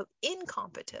talking about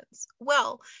incompetence.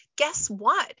 Well, guess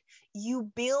what?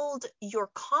 You build your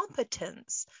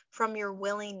competence from your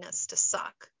willingness to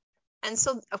suck. And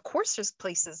so, of course, there's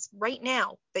places right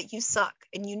now that you suck,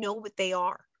 and you know what they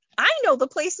are. I know the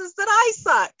places that I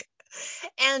suck.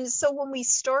 And so when we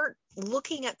start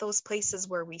looking at those places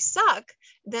where we suck,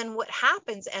 then what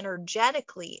happens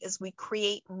energetically is we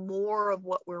create more of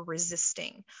what we're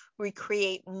resisting. We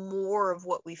create more of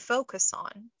what we focus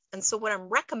on. And so what I'm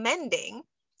recommending,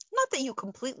 not that you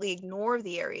completely ignore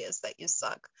the areas that you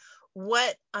suck,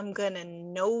 what I'm going to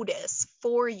notice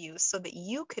for you so that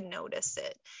you can notice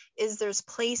it is there's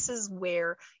places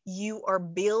where you are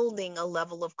building a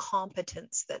level of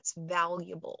competence that's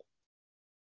valuable.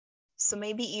 So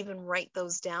maybe even write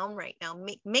those down right now.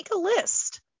 Make a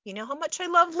list. You know how much I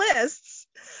love lists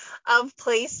of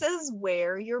places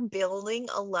where you're building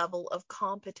a level of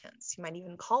competence. You might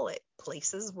even call it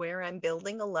places where I'm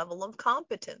building a level of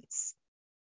competence.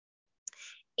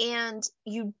 And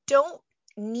you don't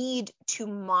need to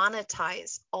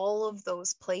monetize all of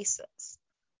those places.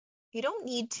 You don't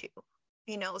need to.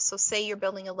 So say you're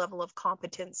building a level of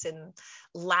competence in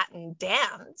Latin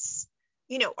dance.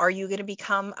 Are you going to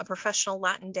become a professional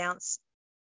Latin dance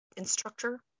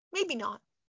instructor? Maybe not.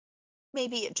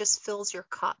 Maybe it just fills your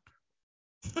cup.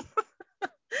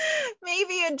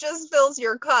 Maybe it just fills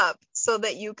your cup so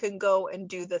that you can go and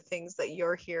do the things that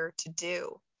you're here to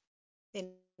do.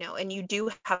 And you do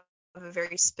have a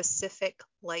very specific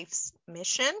life's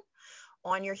mission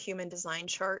on your human design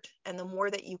chart. And the more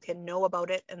that you can know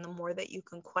about it, and the more that you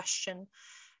can question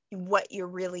what you're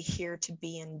really here to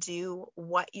be and do,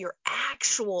 what your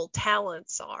actual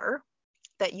talents are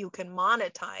that you can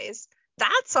monetize,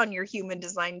 that's on your human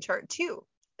design chart too.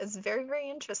 It's very, very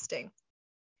interesting.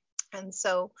 And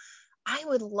so I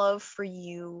would love for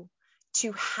you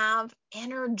to have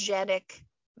energetic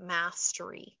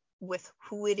mastery with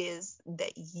who it is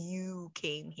that you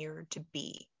came here to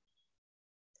be.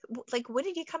 Like, what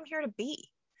did you come here to be?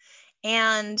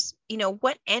 And,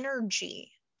 what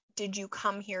energy did you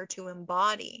come here to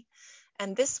embody?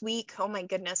 And this week, oh my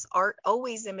goodness, art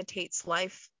always imitates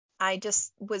life. I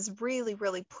just was really,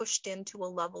 really pushed into a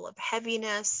level of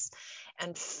heaviness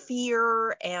and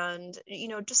fear and,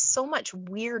 just so much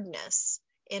weirdness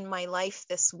in my life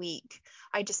this week.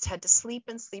 I just had to sleep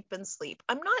and sleep and sleep.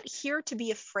 I'm not here to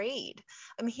be afraid.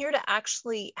 I'm here to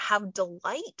actually have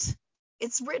delight.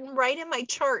 It's written right in my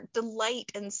chart,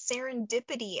 delight and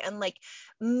serendipity and like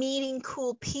meeting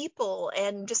cool people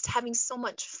and just having so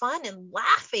much fun and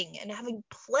laughing and having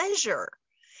pleasure.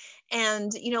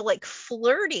 And, like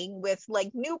flirting with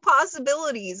like new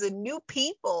possibilities and new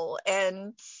people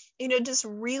and, just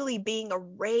really being a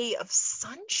ray of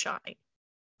sunshine.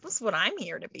 That's what I'm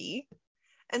here to be.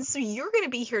 And so you're going to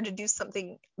be here to do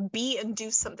something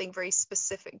very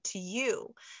specific to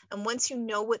you. And once you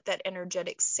know what that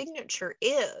energetic signature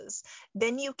is,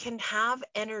 then you can have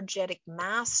energetic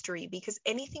mastery, because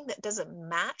anything that doesn't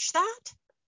match that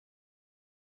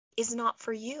is not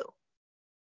for you.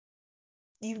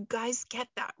 You guys get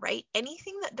that, right?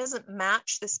 Anything that doesn't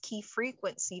match this key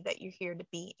frequency that you're here to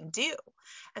be and do,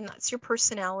 and that's your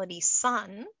personality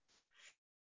sun.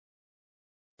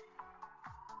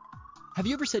 Have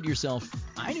you ever said to yourself,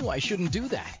 I knew I shouldn't do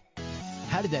that?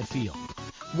 How did that feel?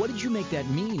 What did you make that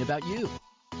mean about you?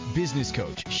 Business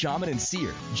coach, shaman, and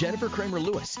seer Jennifer Kramer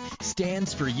Lewis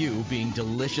stands for you being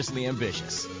deliciously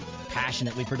ambitious,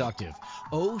 passionately productive,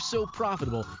 oh so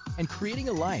profitable, and creating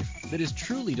a life that is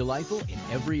truly delightful in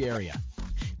every area.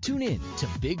 Tune in to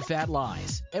Big Fat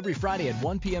Lies every Friday at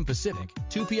 1 p.m. Pacific,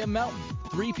 2 p.m. Mountain,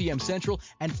 3 p.m. Central,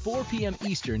 and 4 p.m.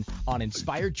 Eastern on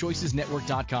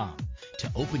InspiredChoicesNetwork.com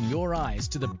to open your eyes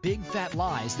to the big fat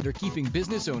lies that are keeping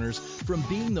business owners from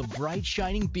being the bright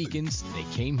shining beacons they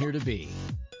came here to be.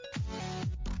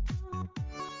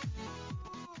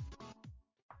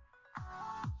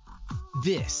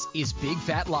 This is Big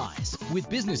Fat Lies with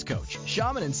business coach,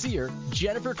 shaman, and seer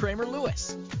Jennifer Kramer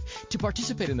Lewis. To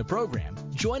participate in the program,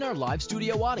 join our live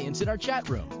studio audience in our chat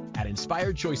room at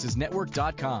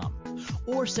InspiredChoicesNetwork.com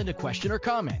or send a question or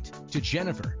comment to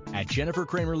Jennifer at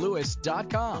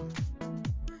JenniferKramerLewis.com.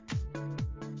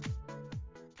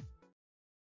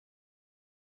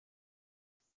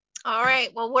 All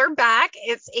right, well, we're back.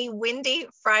 It's a windy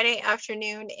Friday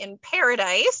afternoon in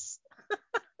paradise,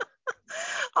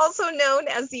 also known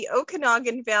as the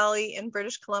Okanagan Valley in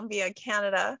British Columbia,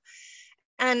 Canada.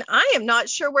 And I am not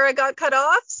sure where I got cut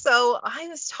off. So I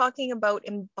was talking about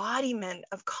embodiment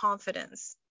of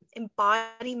confidence. And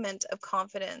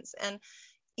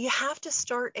you have to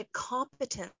start at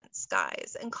competence,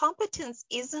 guys. And competence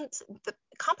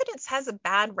has a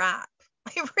bad rap.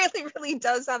 It really, really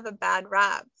does have a bad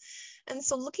rap. And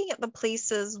so looking at the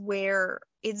places where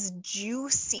it's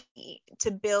juicy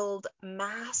to build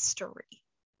mastery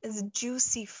is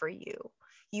juicy for you.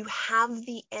 You have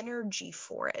the energy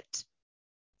for it.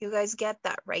 You guys get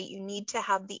that, right? You need to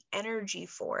have the energy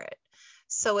for it.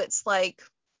 So it's like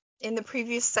in the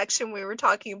previous section, we were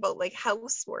talking about like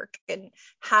housework and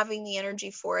having the energy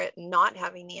for it, not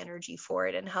having the energy for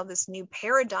it, and how this new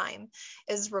paradigm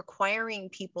is requiring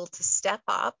people to step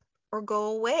up or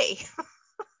go away.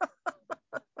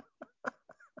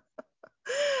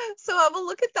 So have a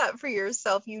look at that for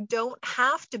yourself. You don't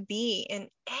have to be in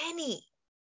any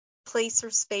place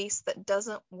or space that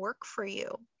doesn't work for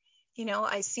you. You know,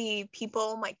 I see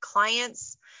people, my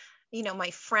clients,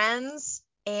 my friends,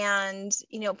 and,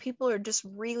 people are just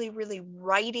really, really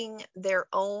writing their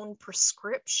own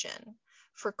prescription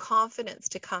for confidence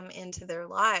to come into their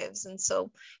lives. And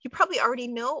so you probably already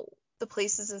know the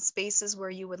places and spaces where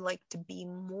you would like to be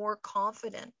more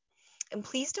confident. And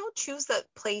please don't choose that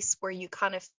place where you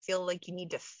kind of feel like you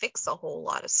need to fix a whole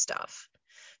lot of stuff,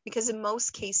 because in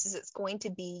most cases, it's going to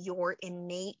be your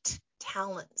innate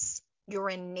talents. Your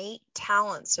innate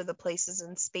talents are the places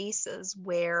and spaces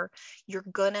where you're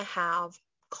going to have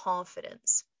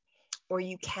confidence, or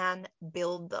you can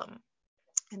build them.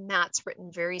 And that's written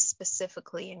very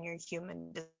specifically in your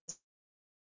human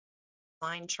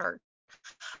design chart.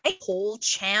 A whole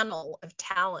channel of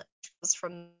talent goes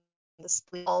from the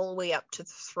spleen all the way up to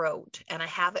the throat, and I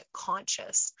have it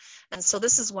conscious. And so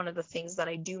this is one of the things that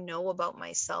I do know about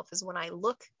myself is when I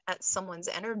look at someone's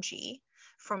energy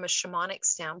from a shamanic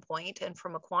standpoint and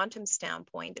from a quantum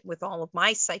standpoint with all of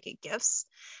my psychic gifts,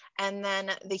 and then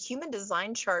the human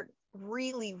design chart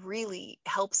really, really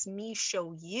helps me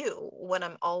show you what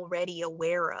I'm already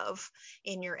aware of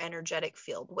in your energetic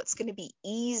field, what's going to be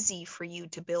easy for you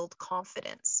to build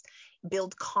confidence,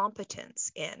 build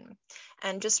competence in,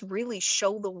 and just really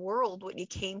show the world what you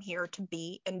came here to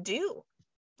be and do.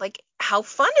 Like, how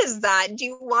fun is that? Do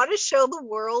you want to show the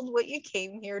world what you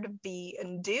came here to be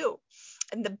and do?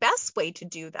 And the best way to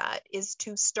do that is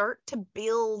to start to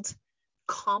build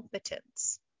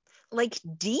competence, like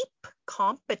deep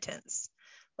competence.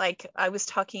 Like I was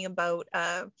talking about,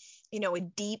 a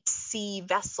deep sea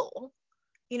vessel.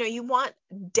 You want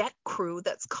deck crew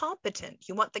that's competent.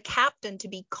 You want the captain to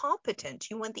be competent.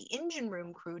 You want the engine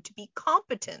room crew to be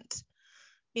competent.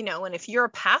 And if you're a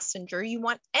passenger, you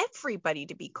want everybody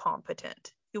to be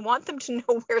competent. You want them to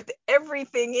know where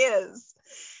everything is.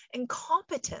 And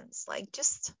competence,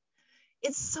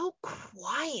 it's so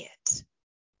quiet,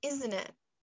 isn't it?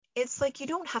 It's like you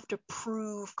don't have to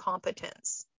prove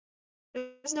competence.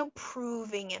 There's no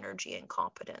proving energy in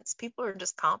competence. People are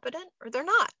just competent or they're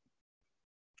not.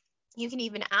 You can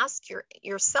even ask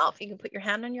yourself, you can put your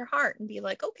hand on your heart and be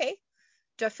like, okay,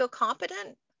 do I feel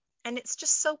competent? And it's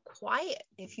just so quiet.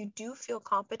 If you do feel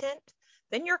competent,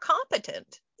 then you're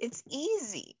competent. It's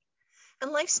easy.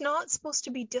 And life's not supposed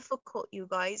to be difficult, you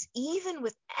guys, even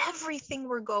with everything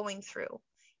we're going through.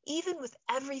 Even with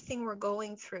everything we're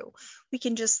going through, we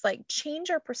can just change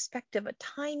our perspective a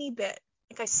tiny bit.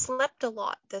 Like I slept a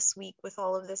lot this week with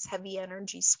all of this heavy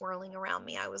energy swirling around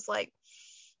me. I was like,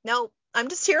 no, I'm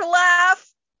just here to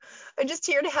laugh. I'm just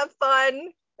here to have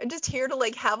fun. I'm just here to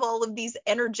like have all of these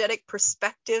energetic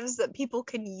perspectives that people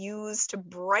can use to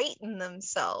brighten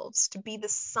themselves, to be the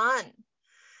sun,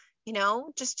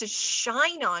 just to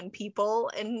shine on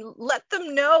people and let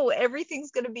them know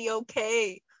everything's going to be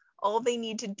okay. All they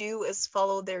need to do is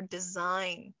follow their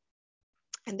design.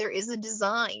 And there is a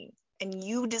design, and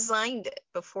you designed it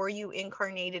before you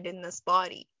incarnated in this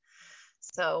body.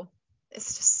 So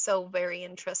it's just so very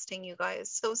interesting, you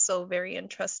guys. So very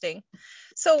interesting.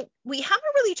 So we haven't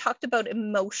really talked about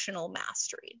emotional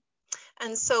mastery.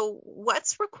 And so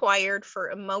what's required for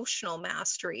emotional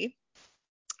mastery?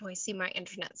 Oh, I see my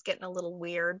internet's getting a little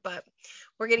weird, but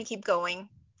we're going to keep going.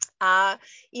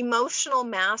 Emotional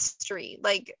mastery,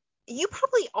 like you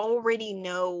probably already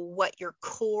know what your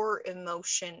core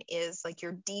emotion is, like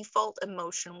your default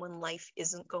emotion when life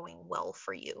isn't going well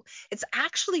for you. It's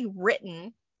actually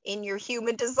written in your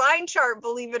human design chart,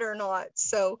 believe it or not.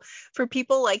 So for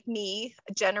people like me,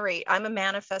 I'm a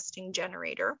manifesting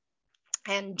generator,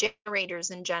 and generators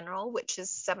in general, which is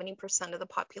 70% of the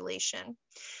population,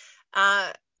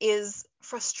 is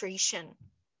frustration.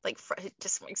 Like it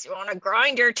just makes you want to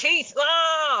grind your teeth.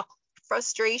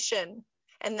 Frustration.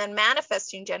 And then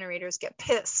manifesting generators get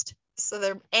pissed. So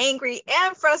they're angry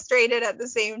and frustrated at the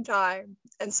same time.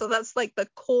 And so that's like the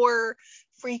core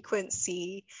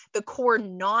frequency, the core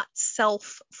not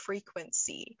self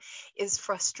frequency is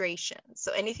frustration.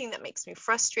 So anything that makes me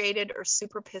frustrated or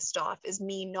super pissed off is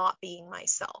me not being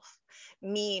myself,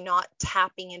 me not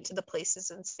tapping into the places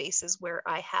and spaces where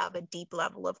I have a deep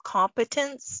level of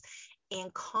competence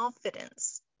and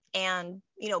confidence and,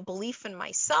 belief in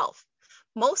myself.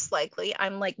 Most likely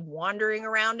I'm like wandering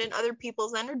around in other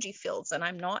people's energy fields and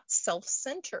I'm not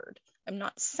self-centered. I'm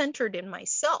not centered in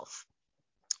myself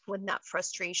when that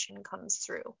frustration comes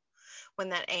through, when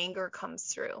that anger comes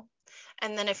through.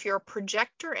 And then if you're a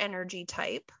projector energy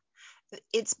type,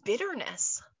 it's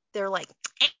bitterness. They're like,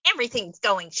 everything's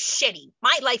going shitty.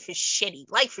 My life is shitty.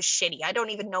 Life is shitty. I don't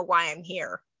even know why I'm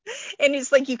here. And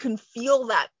it's like you can feel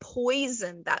that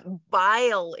poison, that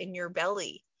bile in your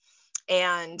belly.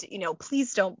 And,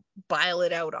 please don't bile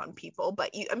it out on people,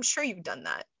 but I'm sure you've done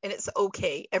that and it's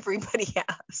okay. Everybody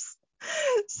has.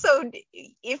 So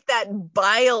if that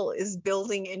bile is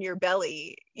building in your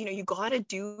belly, you got to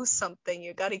do something.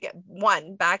 You got to get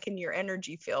one back in your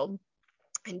energy field.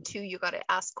 And two, you got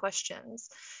to ask questions,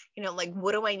 like,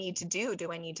 what do I need to do?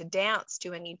 Do I need to dance?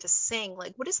 Do I need to sing?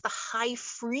 Like, what is the high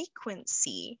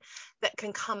frequency that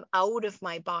can come out of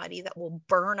my body that will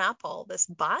burn up all this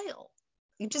bile?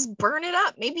 You just burn it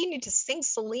up. Maybe you need to sing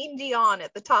Celine Dion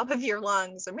at the top of your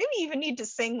lungs, or maybe you even need to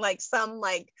sing like some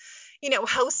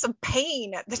House of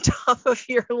Pain at the top of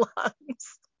your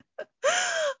lungs.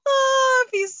 Oh,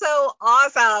 it'd be so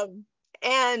awesome.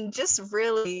 And just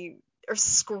really, or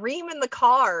scream in the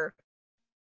car.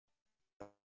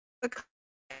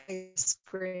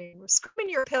 Scream in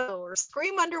your pillow, or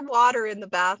scream underwater in the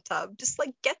bathtub. Just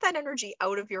like get that energy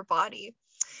out of your body.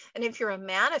 And if you're a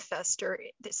manifester,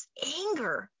 this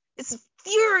anger, this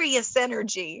furious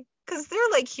energy, because they're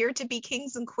like here to be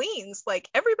kings and queens. Like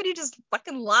everybody just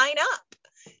fucking line up.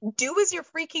 Do as you're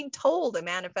freaking told, a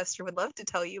manifester would love to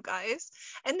tell you guys.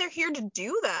 And they're here to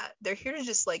do that. They're here to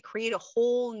just like create a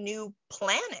whole new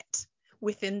planet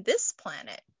within this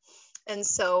planet. And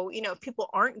so, if people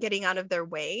aren't getting out of their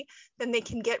way, then they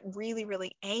can get really,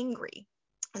 really angry.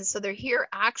 And so they're here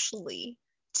actually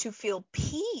to feel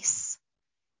peace.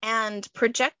 And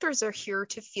projectors are here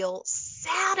to feel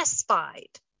satisfied,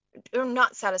 or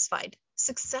not satisfied,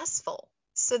 successful.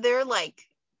 So they're like,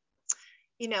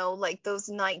 like those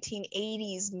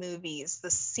 1980s movies, The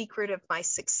Secret of My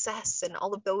Success and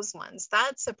all of those ones.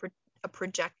 That's a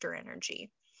projector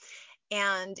energy.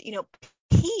 And,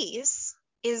 peace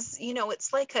is,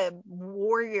 it's like a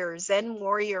warrior, Zen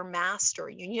warrior master.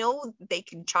 They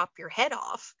can chop your head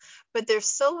off, but they're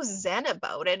so Zen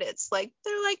about it. It's like,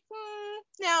 they're like,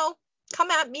 no, come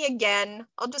at me again.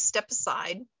 I'll just step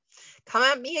aside. Come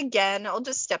at me again. I'll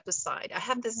just step aside. I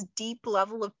have this deep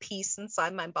level of peace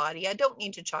inside my body. I don't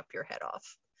need to chop your head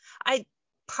off.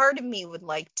 Part of me would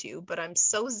like to, but I'm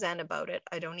so Zen about it.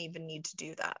 I don't even need to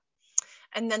do that.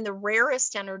 And then the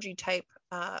rarest energy type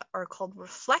are called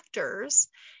reflectors,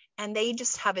 and they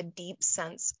just have a deep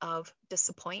sense of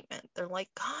disappointment. They're like,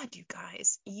 God, you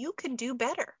guys, you can do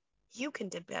better. You can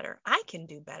do better. I can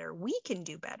do better. We can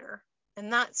do better.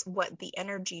 And that's what the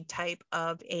energy type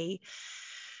of a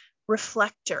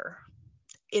reflector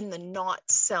in the not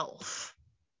self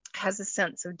has, a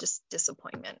sense of just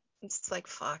disappointment. It's like,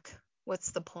 fuck,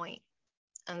 what's the point?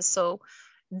 And so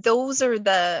those are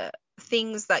the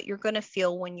things that you're going to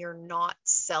feel when you're not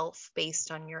self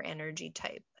based on your energy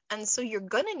type. And so you're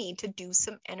going to need to do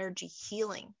some energy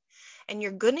healing, and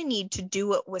you're going to need to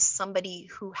do it with somebody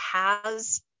who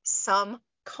has some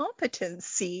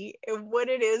competency in what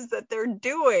it is that they're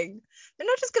doing. They're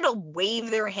not just going to wave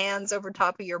their hands over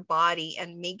top of your body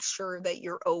and make sure that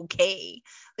you're okay.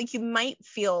 Like, you might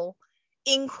feel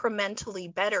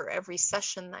incrementally better every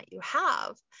session that you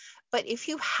have. But if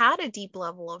you've had a deep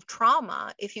level of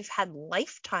trauma, if you've had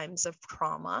lifetimes of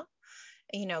trauma,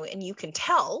 and you can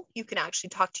actually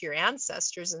talk to your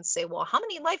ancestors and say, well, how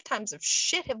many lifetimes of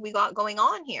shit have we got going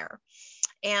on here?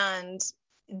 And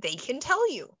they can tell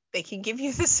you, they can give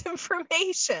you this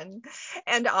information,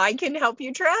 and I can help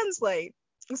you translate.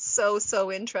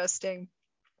 So interesting.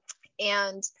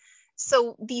 And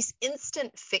so these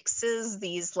instant fixes,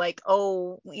 these like,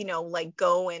 go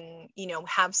and,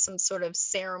 have some sort of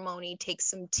ceremony, take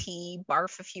some tea,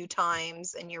 barf a few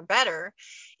times, and you're better.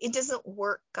 It doesn't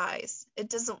work, guys. It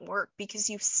doesn't work, because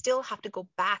you still have to go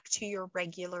back to your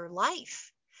regular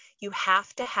life. You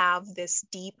have to have this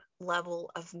deep level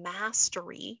of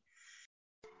mastery.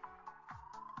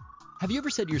 Have you ever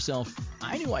said to yourself,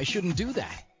 I knew I shouldn't do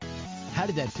that? How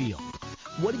did that feel?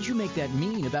 What did you make that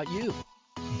mean about you?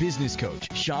 Business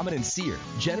coach, shaman, and seer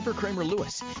Jennifer Kramer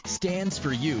Lewis stands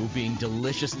for you being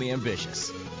deliciously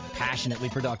ambitious, passionately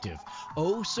productive,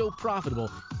 oh so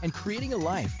profitable, and creating a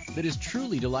life that is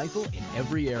truly delightful in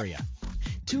every area.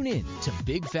 Tune in to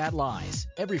Big Fat Lies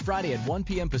every Friday at 1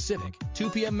 p.m. Pacific,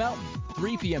 2 p.m. Mountain,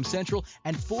 3 p.m. Central,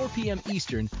 and 4 p.m.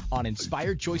 Eastern on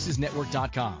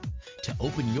InspiredChoicesNetwork.com to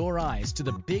open your eyes to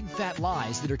the big fat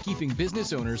lies that are keeping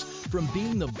business owners from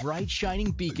being the bright, shining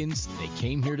beacons they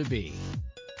came here to be.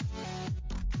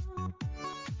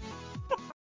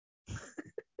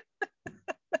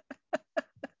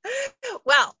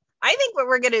 Well, I think what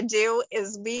we're going to do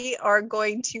is we are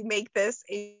going to make this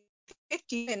a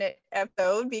 15-minute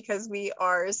episode, because we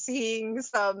are seeing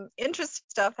some interesting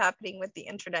stuff happening with the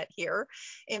internet here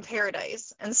in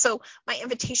Paradise. And so my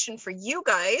invitation for you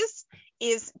guys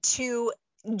is to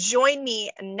join me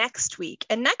next week.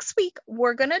 And next week,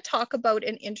 we're going to talk about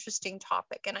an interesting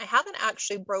topic. And I haven't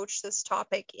actually broached this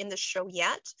topic in the show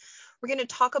yet. We're going to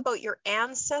talk about your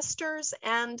ancestors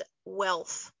and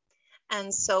wealth.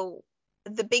 And so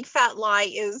the big fat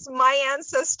lie is my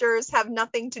ancestors have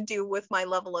nothing to do with my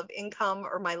level of income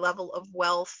or my level of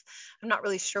wealth. I'm not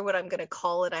really sure what I'm going to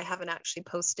call it. I haven't actually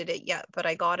posted it yet, but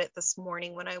I got it this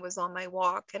morning when I was on my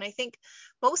walk. And I think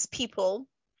most people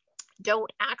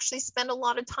don't actually spend a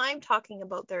lot of time talking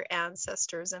about their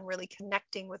ancestors and really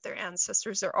connecting with their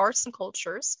ancestors. There are some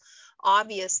cultures,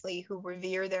 obviously, who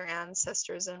revere their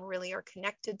ancestors and really are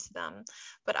connected to them.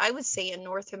 But I would say in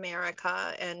North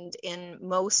America and in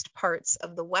most parts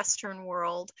of the Western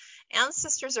world,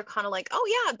 ancestors are kind of like,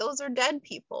 oh yeah, those are dead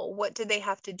people. What do they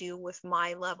have to do with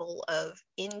my level of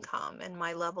income and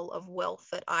my level of wealth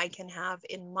that I can have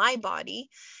in my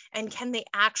body? And can they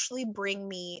actually bring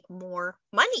me more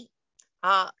money?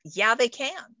 Yeah, they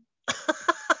can.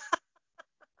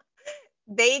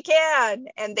 They can,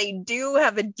 and they do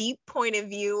have a deep point of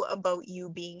view about you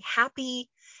being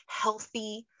happy,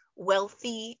 healthy,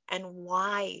 wealthy, and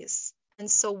wise.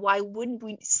 And so why wouldn't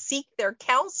we seek their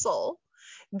counsel?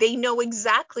 They know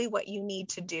exactly what you need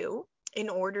to do in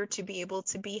order to be able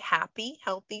to be happy,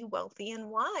 healthy, wealthy, and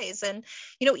wise. And,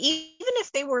 even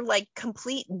if they were like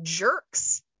complete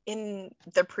jerks in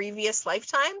the previous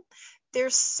lifetime, they're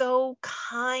so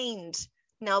kind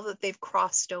now that they've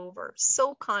crossed over.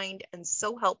 So kind and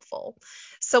so helpful.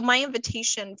 So my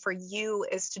invitation for you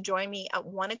is to join me at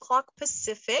 1 o'clock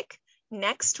Pacific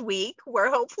next week, where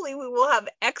hopefully we will have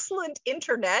excellent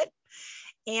internet.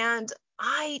 And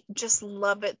I just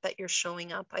love it that you're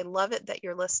showing up. I love it that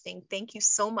you're listening. Thank you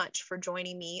so much for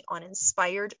joining me on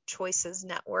Inspired Choices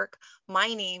Network.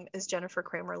 My name is Jennifer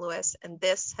Kramer Lewis, and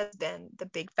this has been the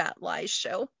Big Fat Lies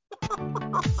Show.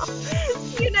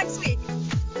 See you next week.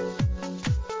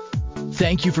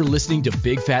 Thank you for listening to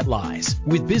Big Fat Lies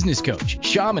with business coach,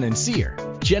 shaman, and seer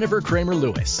Jennifer Kramer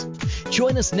Lewis.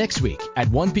 Join us next week at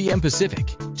 1 p.m.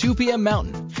 Pacific, 2 p.m.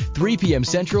 Mountain, 3 p.m.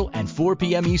 Central, and 4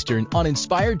 p.m. Eastern on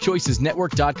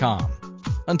InspiredChoicesNetwork.com.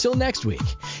 Until next week,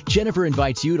 Jennifer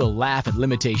invites you to laugh at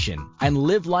limitation and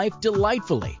live life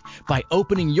delightfully by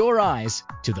opening your eyes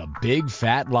to the big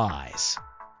fat lies.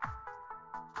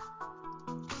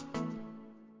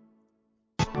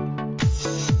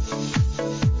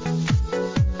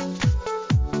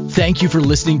 Thank you for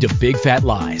listening to Big Fat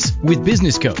Lies with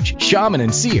business coach, shaman,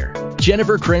 and seer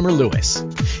Jennifer Kramer Lewis.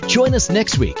 Join us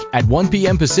next week at 1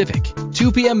 p.m. Pacific,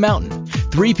 2 p.m. Mountain,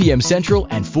 3 p.m. Central,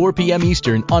 and 4 p.m.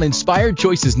 Eastern on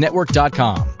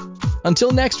InspiredChoicesNetwork.com.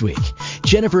 Until next week,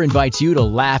 Jennifer invites you to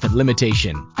laugh at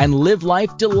limitation and live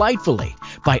life delightfully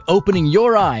by opening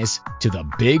your eyes to the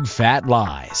big fat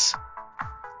lies.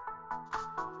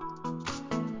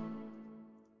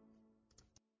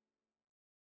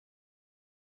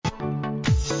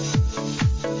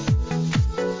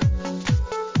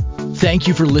 Thank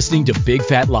you for listening to Big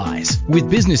Fat Lies with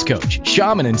business coach,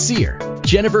 shaman, and seer,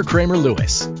 Jennifer Kramer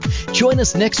Lewis. Join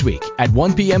us next week at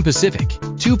 1 p.m. Pacific,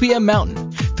 2 p.m.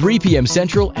 Mountain, 3 p.m.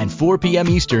 Central, and 4 p.m.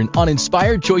 Eastern on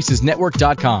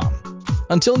InspiredChoicesNetwork.com.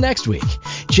 Until next week,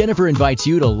 Jennifer invites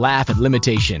you to laugh at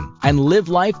limitation and live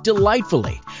life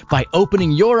delightfully by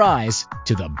opening your eyes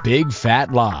to the big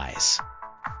fat lies.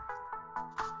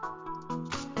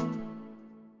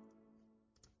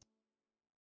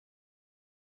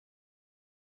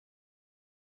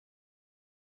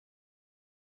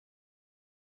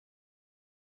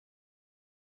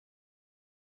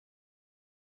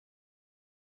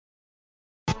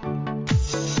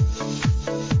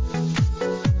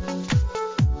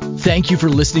 Thank you for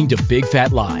listening to Big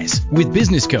Fat Lies with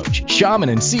business coach, shaman,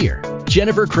 and seer,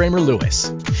 Jennifer Kramer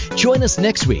Lewis. Join us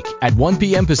next week at 1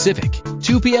 p.m. Pacific,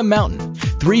 2 p.m. Mountain,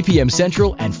 3 p.m.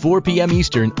 Central, and 4 p.m.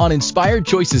 Eastern on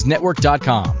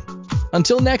InspiredChoicesNetwork.com.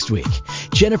 Until next week,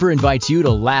 Jennifer invites you to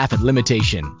laugh at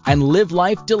limitation and live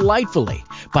life delightfully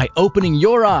by opening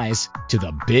your eyes to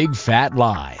the big fat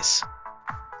lies.